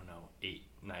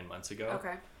 8-9 months ago.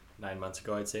 Okay. 9 months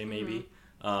ago, I'd say maybe.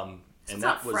 So And it's that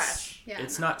not was fresh. Yeah,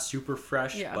 it's no. not super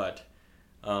fresh, Yeah. but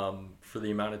for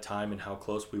the amount of time and how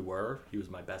close we were, he was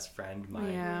my best friend, my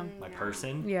Yeah.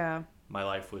 person. Yeah. My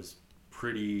life was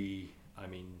pretty,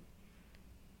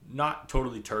 not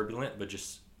totally turbulent, but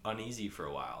just uneasy for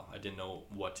a while. I didn't know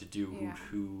what to do, Yeah.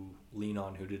 who lean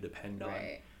on, who to depend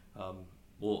Right. on.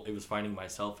 Well, it was finding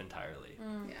myself entirely.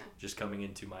 Yeah. Just coming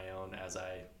into my own as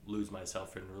I lose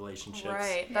myself in relationships.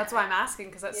 Right. That's why I'm asking,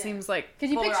 because that Yeah. seems like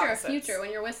Because you polar picture opposites. a future.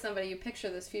 When you're with somebody, you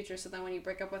picture this future. So then when you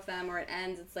break up with them or it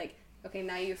ends, it's like, okay,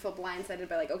 now you feel blindsided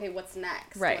by, like, okay, what's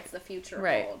next? Right. What's the future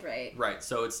Right. hold, right? Right.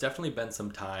 So it's definitely been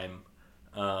some time.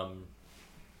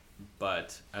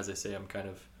 But as I say, I'm kind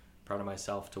of proud of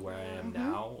myself to where I am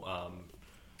now.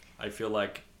 I feel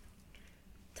like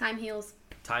Time heals.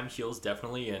 time heals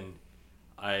definitely, and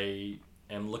I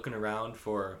am looking around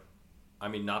for,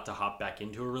 not to hop back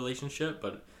into a relationship,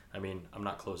 but I'm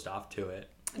not closed off to it.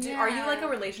 Are you like a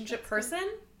relationship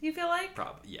person, you feel like?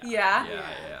 Probably, yeah. Yeah? Yeah,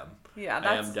 I am. Yeah,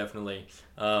 I am definitely.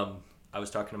 I was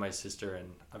talking to my sister,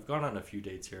 and I've gone on a few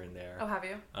dates here and there. Oh, have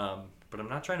you? But I'm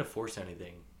not trying to force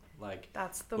anything. Like,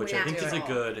 That's the which way I to think do is it. a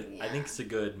good. Yeah. I think it's a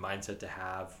good mindset to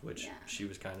have, which Yeah. she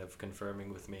was kind of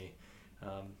confirming with me.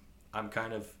 I'm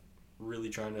kind of really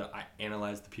trying to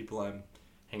analyze the people I'm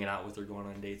hanging out with or going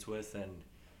on dates with, and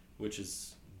which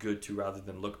is good to, rather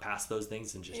than look past those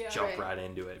things and just Yeah. jump Right. right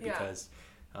into it, Yeah. because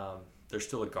there's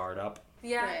still a guard up.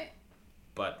 Yeah. Right.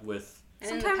 But with And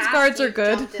sometimes in the past, guards are you've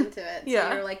good. Jumped into it. So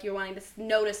Yeah. you're like, you're wanting to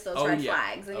notice those red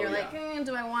flags. And you're like,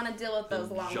 do I want to deal with those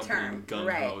long term?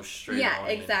 Right. Straight yeah, on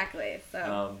exactly.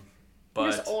 So but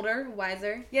you're just older,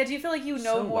 wiser. Yeah, do you feel like you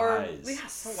know so more? wise. Yeah,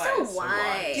 so So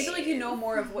wise. Do you feel like you know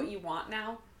more of what you want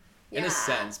now? In a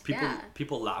sense, people yeah.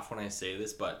 people laugh when I say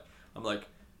this, but I'm like,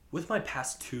 with my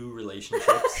past 2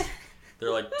 relationships,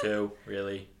 they're like, 2,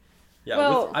 really? Yeah,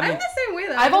 Well, I'm the same way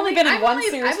though. I've only been in one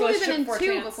serious I've only been in relationship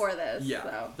 2 chance. before this. yeah,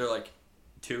 So. they're like,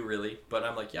 2, really? But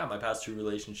I'm like, yeah, my past 2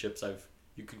 relationships,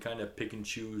 you can kind of pick and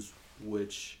choose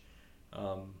which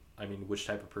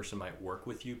type of person might work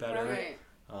with you better. Right.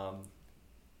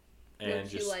 And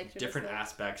Which you just liked or different disliked.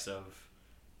 aspects of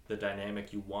the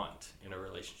dynamic you want in a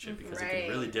relationship, because it Right, can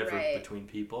really differ right. between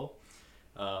people.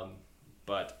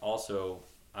 But also,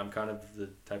 I'm kind of the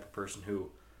type of person who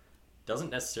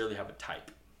doesn't necessarily have a type.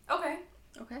 Okay.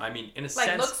 Okay. I mean, in a Like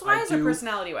sense, looks wise I or do.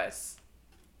 personality wise?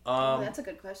 That's a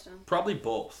good question. Probably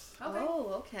both. Okay.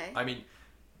 Oh, okay. I mean,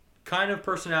 kind of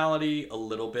personality a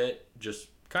little bit, just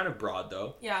kind of broad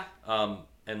though. Yeah.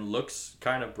 And looks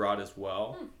kind of broad as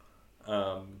well.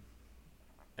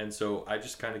 And so I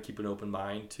just kind of keep an open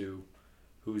mind to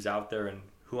who's out there and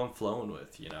who I'm flowing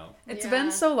with, you know. It's Yeah, been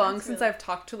so long that's since really- I've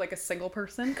talked to like a single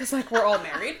person because like we're all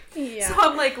married. Yeah. So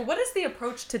I'm like, what is the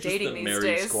approach to Just dating the these married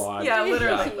days? squad. Yeah,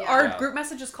 literally. Yeah. Our Yeah. group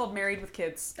message is called "Married with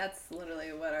Kids." That's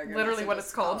literally what our Literally what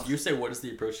it's called. You say, what is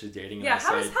the approach to dating? And Yeah. I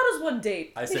How say, does one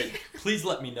date? I say, please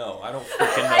let me know. I don't freaking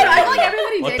know. I feel like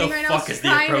everybody what dating the right now fuck is is the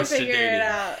trying to approach to figure it dating?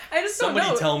 out. I just don't Somebody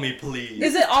know. tell me, please.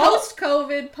 Is it all?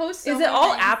 Post-COVID, post Is it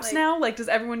all apps now? Like, does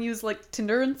everyone use like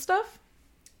Tinder and stuff?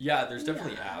 Yeah, there's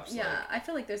definitely apps. Yeah, like, I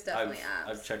feel like there's definitely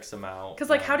apps. I've checked some out. Because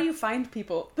like, how do you find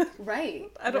people? Right.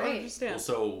 I don't right. understand. Well,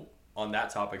 so on that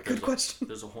topic, Good question.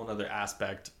 there's a whole other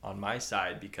aspect on my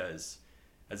side, because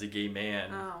as a gay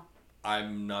man, Oh.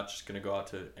 I'm not just gonna go out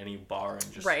to any bar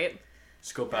and just Right.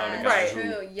 scope out a That's guy Right.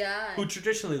 true. Yeah. who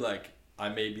traditionally, like, I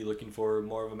may be looking for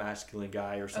more of a masculine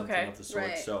guy or something Okay. of the sort.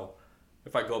 Right. So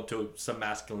if I go up to some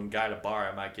masculine guy at a bar,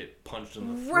 I might get punched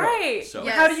in the throat. Right. So,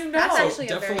 Yes, How do you know? That's so actually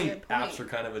a very definitely good point. apps are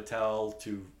kind of a tell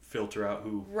to filter out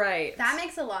who. Right. That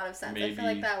makes a lot of sense. I Maybe- feel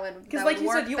like that would. Because that like would you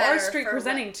work said, you better are straight for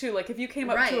presenting what- too. Like if you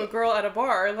came up to a Right. girl at a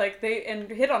bar, like they and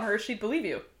hit on her, she'd believe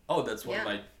you. Oh, that's one of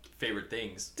Yeah. my favorite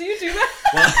things. Do you do that?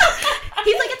 Well,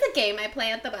 He's like, it's a game I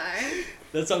play at the bar.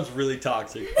 that sounds really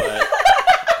toxic, but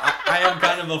I am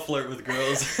kind of a flirt with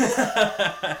girls.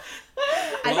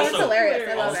 I think it's hilarious.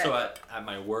 I love Also it. at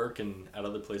my work and at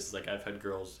other places, like I've had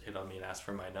girls hit on me and ask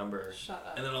for my number. Shut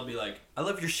up. And then I'll be like, I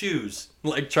love your shoes.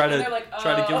 Like try to And they're like,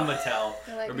 try to give "Oh." them a tell.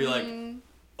 They're like, Or be like, mm,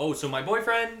 oh, so my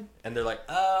boyfriend? And they're like,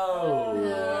 oh.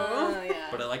 oh, yeah.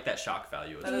 But I like that shock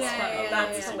value as That well. is fun. of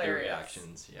That's the secret hilarious.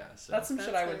 reactions. Yeah. So That's some shit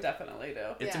That's I would fun. definitely do.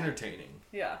 it's Yeah. entertaining.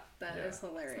 Yeah. That Yeah. is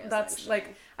hilarious. That's actually.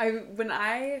 like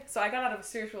I got out of a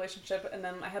serious relationship and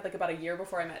then I had like about a year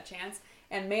before I met Chance,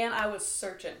 and man, I was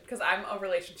searching because I'm a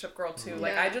relationship girl too.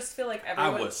 Like Yeah. I just feel like I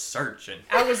everyone. was searching.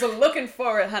 I was looking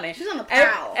for it, honey. She's on the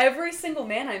prowl. Every single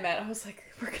man I met, I was like,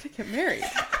 we're gonna get married.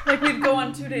 Like we'd go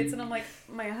on 2 dates, and I'm like,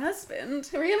 my husband.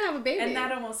 We're gonna have a baby. And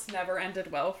that almost never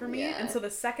ended well for me. Yeah. And so the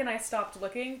second I stopped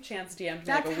looking, Chance DM'd me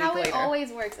That's like a how week it later.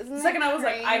 always works. Isn't The that second I was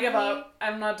like, I give crazy? up.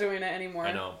 I'm not doing it anymore.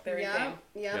 I know. There you Yeah, go.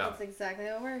 yeah, Yeah. that's exactly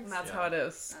how it works. And that's Yeah. how it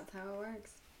is. That's how it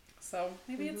works. So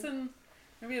maybe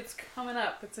maybe it's coming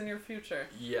up. It's in your future.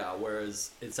 Yeah,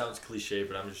 whereas it sounds cliche,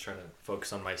 but I'm just trying to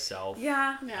focus on myself.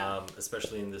 Yeah. Yeah.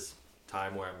 Especially in this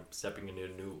time where I'm stepping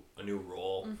into a new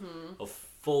role, Mm-hmm. a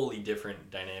fully different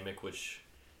dynamic, which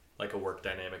like a work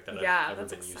dynamic that Yeah, I've never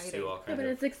that's been used exciting. to. I'll Yeah, kind but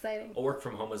of it's exciting. I'll work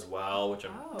from home as well, which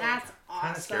I'm Oh. That's awesome.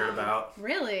 kind of scared about.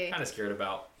 Really? Kind of scared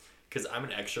about because I'm an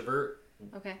extrovert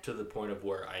Okay. to the point of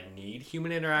where I need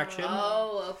human interaction.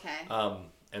 Oh, okay.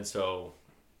 And so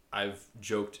I've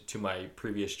joked to my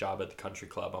previous job at the country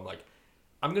club. I'm like,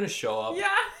 I'm gonna show up Yeah.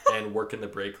 and work in the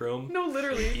break room. No, and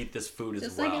literally. eat this food as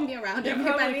Just well. so I can be around Yeah. You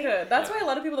probably everybody. could. That's Yeah. why a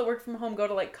lot of people that work from home go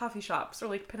to like coffee shops or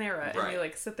like Panera and Right. they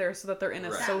like sit there so that they're in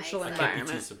a Right. social That I makes can't be too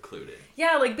environment. secluded,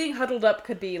 Yeah, like being huddled up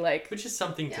could be like which is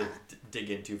something to Yeah. dig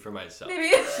into for myself. maybe.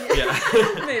 Yeah,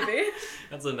 Maybe.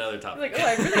 that's another topic. Like, oh,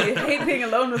 I really hate being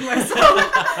alone with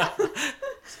myself.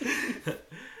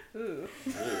 Ooh.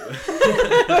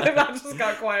 That just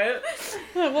got quiet.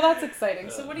 Well, that's exciting.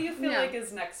 So, what do you feel Yeah. like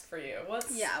is next for you? What's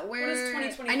Yeah, what where does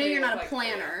 2023 I know you're not look a like for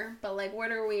you? planner, but like,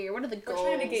 what are the goals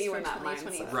trying to get you for in that mindset.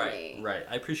 2023? Right.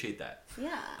 I appreciate that.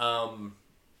 Yeah.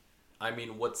 I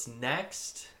mean, what's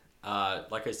next?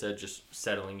 Like I said, just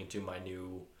settling into my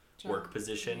new work Job.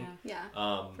 position. Yeah.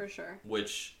 Yeah. For sure.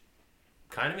 Which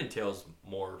kind of entails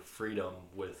more freedom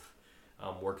with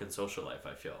work and social life,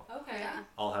 I feel. Okay. Yeah.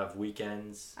 I'll have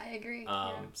weekends. I agree.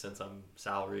 Since I'm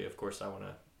salary, of course, I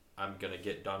I'm going to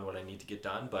get done what I need to get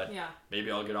done, but Yeah.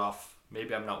 maybe I'll get off.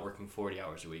 Maybe I'm not working 40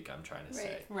 hours a week, I'm trying to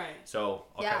say. Right. So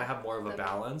I'll Yeah, kind of have more of a that'd be-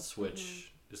 balance,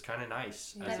 which is kind of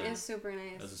nice Yeah. as, That a, is super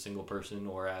nice. as a single person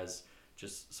or as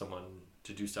just someone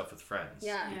to do stuff with friends.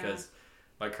 Yeah. Because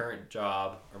my current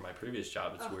job, or my previous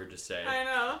job, it's weird to say, I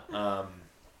know.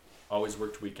 always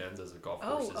worked weekends as a golf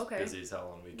course is okay. busy as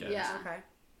hell on weekends. Yeah. Okay.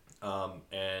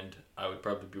 And I would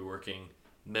probably be working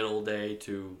middle day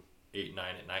to 8,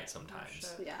 9 at night sometimes.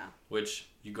 shit. Yeah. Which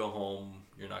you go home,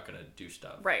 you're not gonna do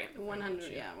stuff. Right.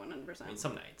 100. yeah. Yeah. I mean, 100%.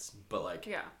 some nights, but like,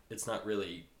 Yeah. it's not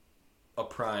really a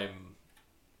prime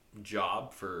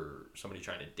job for somebody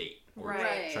trying to date or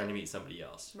Right. trying to meet somebody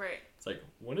else. Right. It's like,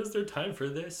 when is there time for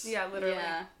this? Yeah, literally.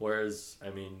 Yeah. Whereas, I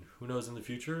mean, who knows in the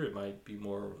future, it might be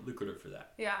more lucrative for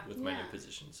that Yeah. with my new Yeah.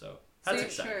 position. So that's For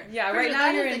exciting. sure. Yeah, For right sure, now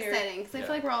that you're is in your- exciting because I Yeah.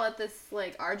 feel like we're all at this,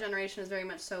 like, our generation is very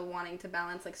much so wanting to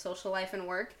balance, like, social life and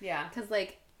work. Yeah. Because,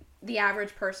 like, the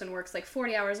average person works, like,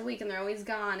 40 hours a week and they're always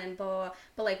gone and blah, blah, blah.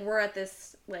 But, like, we're at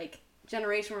this, like,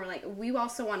 generation where, like, we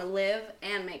also want to live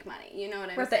and make money. You know what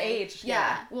I'm saying? We're at the age,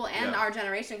 yeah. Well, and Yeah. our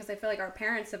generation, because I feel like our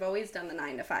parents have always done the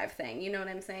 9 to 5 thing. You know what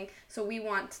I'm saying? So we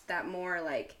want that more,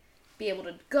 like, be able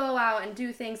to go out and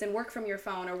do things and work from your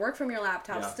phone or work from your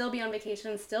laptop, Yeah. still be on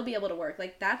vacation, still be able to work.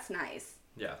 Like, that's nice.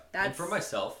 Yeah. And That's for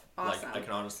myself, awesome. like, I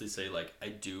can honestly say, like, I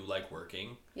do like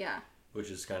working, Yeah. which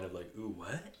is kind of like, ooh,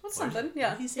 what? That's What? something.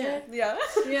 Yeah. What he said? Yeah.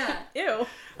 Yeah. Ew.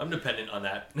 I'm dependent on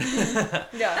that.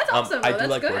 Yeah. That's awesome, I though. do That's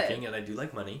like good. working and I do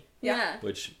like money, Yeah.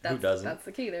 which That's, who doesn't? That's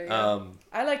the key there. Yeah.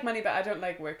 I like money, but I don't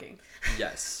like working.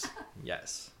 Yes.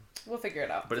 Yes. We'll figure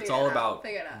it out. But it's Figure all it out. about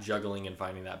Figure it out. juggling and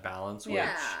finding that balance, which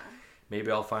Yeah. maybe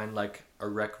I'll find like a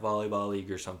rec volleyball league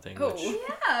or something. Cool. Which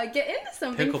Yeah, get into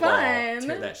something pickleball, fun.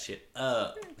 tear that shit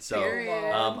up. So Period.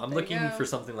 I'm There you looking go. for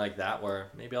something like that where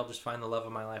maybe I'll just find the love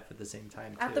of my life at the same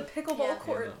time too. At the pickleball Yeah.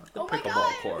 court. You know, the Oh my pickleball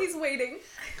God, court. He's waiting.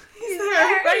 He's there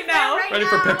there, right he's there now. right Ready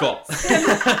for now. pickle.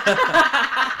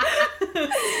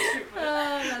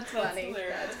 Oh, that's funny.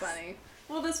 hilarious. That's funny.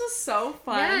 Well, this was so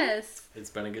fun. Yes. It's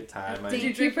been a good time. Did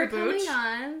you Thank drink for your booch? coming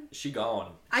on. She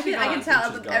gone. I She can gone.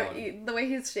 tell Booch is the way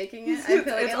he's shaking it. It's- I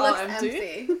feel like it's it all looks empty.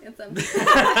 empty. It's empty.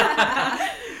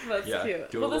 That's Yeah,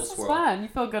 cute. do a Well, little this was swirl. fun. You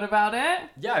feel good about it?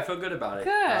 Yeah, I feel good about it.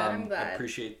 Good. I'm I glad.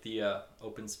 appreciate the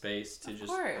open space to Of just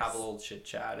course. have a little chit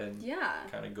chat and Yeah.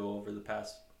 kind of go over the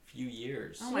past few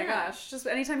years. Oh my Yeah. gosh. Just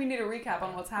anytime you need a recap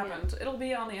on what's happened, it'll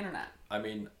be on the internet. I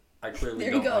mean, I clearly There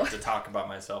you don't go. like to talk about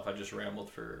myself. I just rambled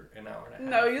for an hour and a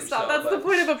half. No, you or stop. so, That's the but-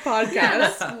 point of a podcast. Yeah,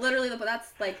 that's literally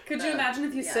that's like. Could the- you imagine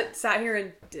if you yeah. sat here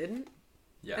and didn't?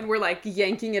 Yeah. And we're like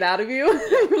yanking it out of you?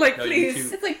 We're like, No, you please.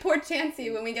 two- It's like poor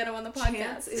Chancey when we get him on the podcast.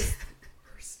 Chance is the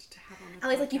worst to have on the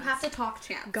Ellie's like, you podcast. have to talk,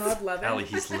 Chance. God love it. Allie,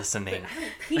 he's listening.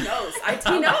 He knows. I He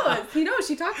tell him. knows. He knows.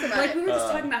 She talks about Like it. we were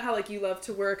just talking about how like you love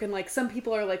to work and like some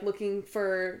people are like looking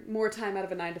for more time out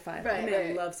of a 9 to 5. Right, My man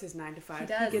right. loves his 9 to 5. He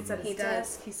does. gets at He his does.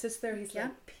 desk. He sits there. He's Yeah.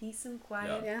 like peace and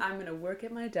quiet. Yeah. I'm gonna work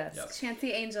at my desk. Yep.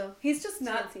 Chancey Angel. He's just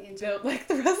not Fancy angel. built like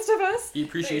the rest of us. He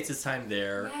appreciates his time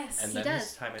there, Yes, and he then does.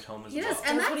 his time at home as Yes, well.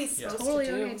 and That's that's what he's supposed totally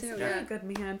to do. okay too. He's a Yeah. very good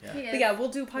man. Yeah. He But is. yeah, we'll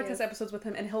do He podcast is. episodes with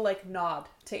him and he'll like nod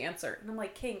to answer. And I'm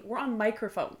like, King, we're on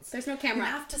microphones. There's no You camera.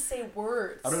 have to say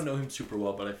words. I don't know him super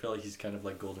well, but I feel like he's kind of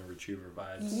like golden retriever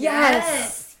vibes.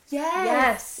 Yes.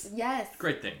 Yes. Yes.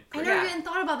 Great thing. I Great never Yeah. even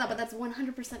thought about that, but that's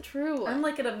 100% true. I'm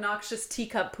like an obnoxious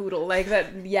teacup poodle, like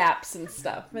that yaps and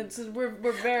stuff. We're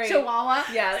very Chihuahua.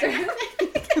 Yeah,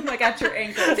 I'm like at your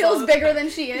ankles. Feels bigger than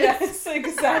she is. Yes,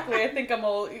 exactly. I think I'm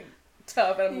all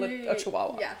tough and I'm a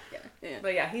chihuahua. Yeah. Yeah.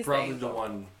 But yeah, he's Probably the the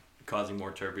one causing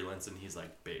more turbulence, and he's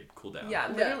like, babe, cool down.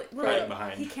 Yeah, Yeah. literally.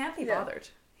 behind. He can't be Yeah. bothered.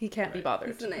 He can't be Right.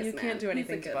 bothered. He's a nice you man. can't do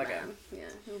anything He's a to good bug him. man. Yeah,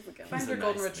 he's a good Find He's your a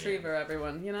golden nice man. retriever,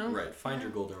 everyone. You know. Right, find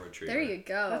your golden retriever. There you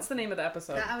go. That's the name of the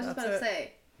episode. I was just That's about to it.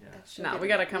 say. Yeah. that should Nah, be we the-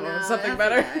 gotta come up with No, something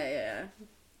that's- better. Yeah.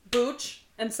 Booch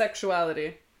and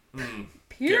sexuality. Mm.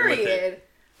 Period.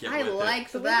 Get I with it.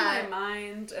 liked The way that. my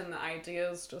mind and the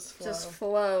ideas just flow. Just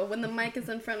flow. When the mic is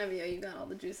in front of you, you got all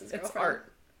the juices. It's girlfriend.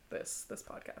 art. This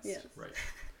podcast. Yes. Right.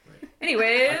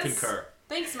 Anyways. I concur.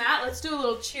 Thanks, Matt. Let's do a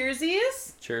little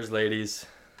cheersies. Cheers, ladies.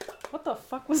 What the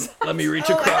fuck was that? Let me reach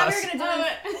Oh, I thought across. we were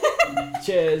gonna do it.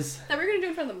 Cheers. I thought we were gonna do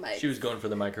it from the mic. She was going for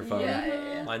the microphone.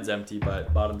 Yeah. Mine's empty,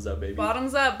 but bottoms up, baby.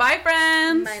 Bottoms up. Bye,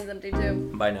 friends. Mine's empty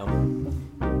too. Bye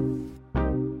now.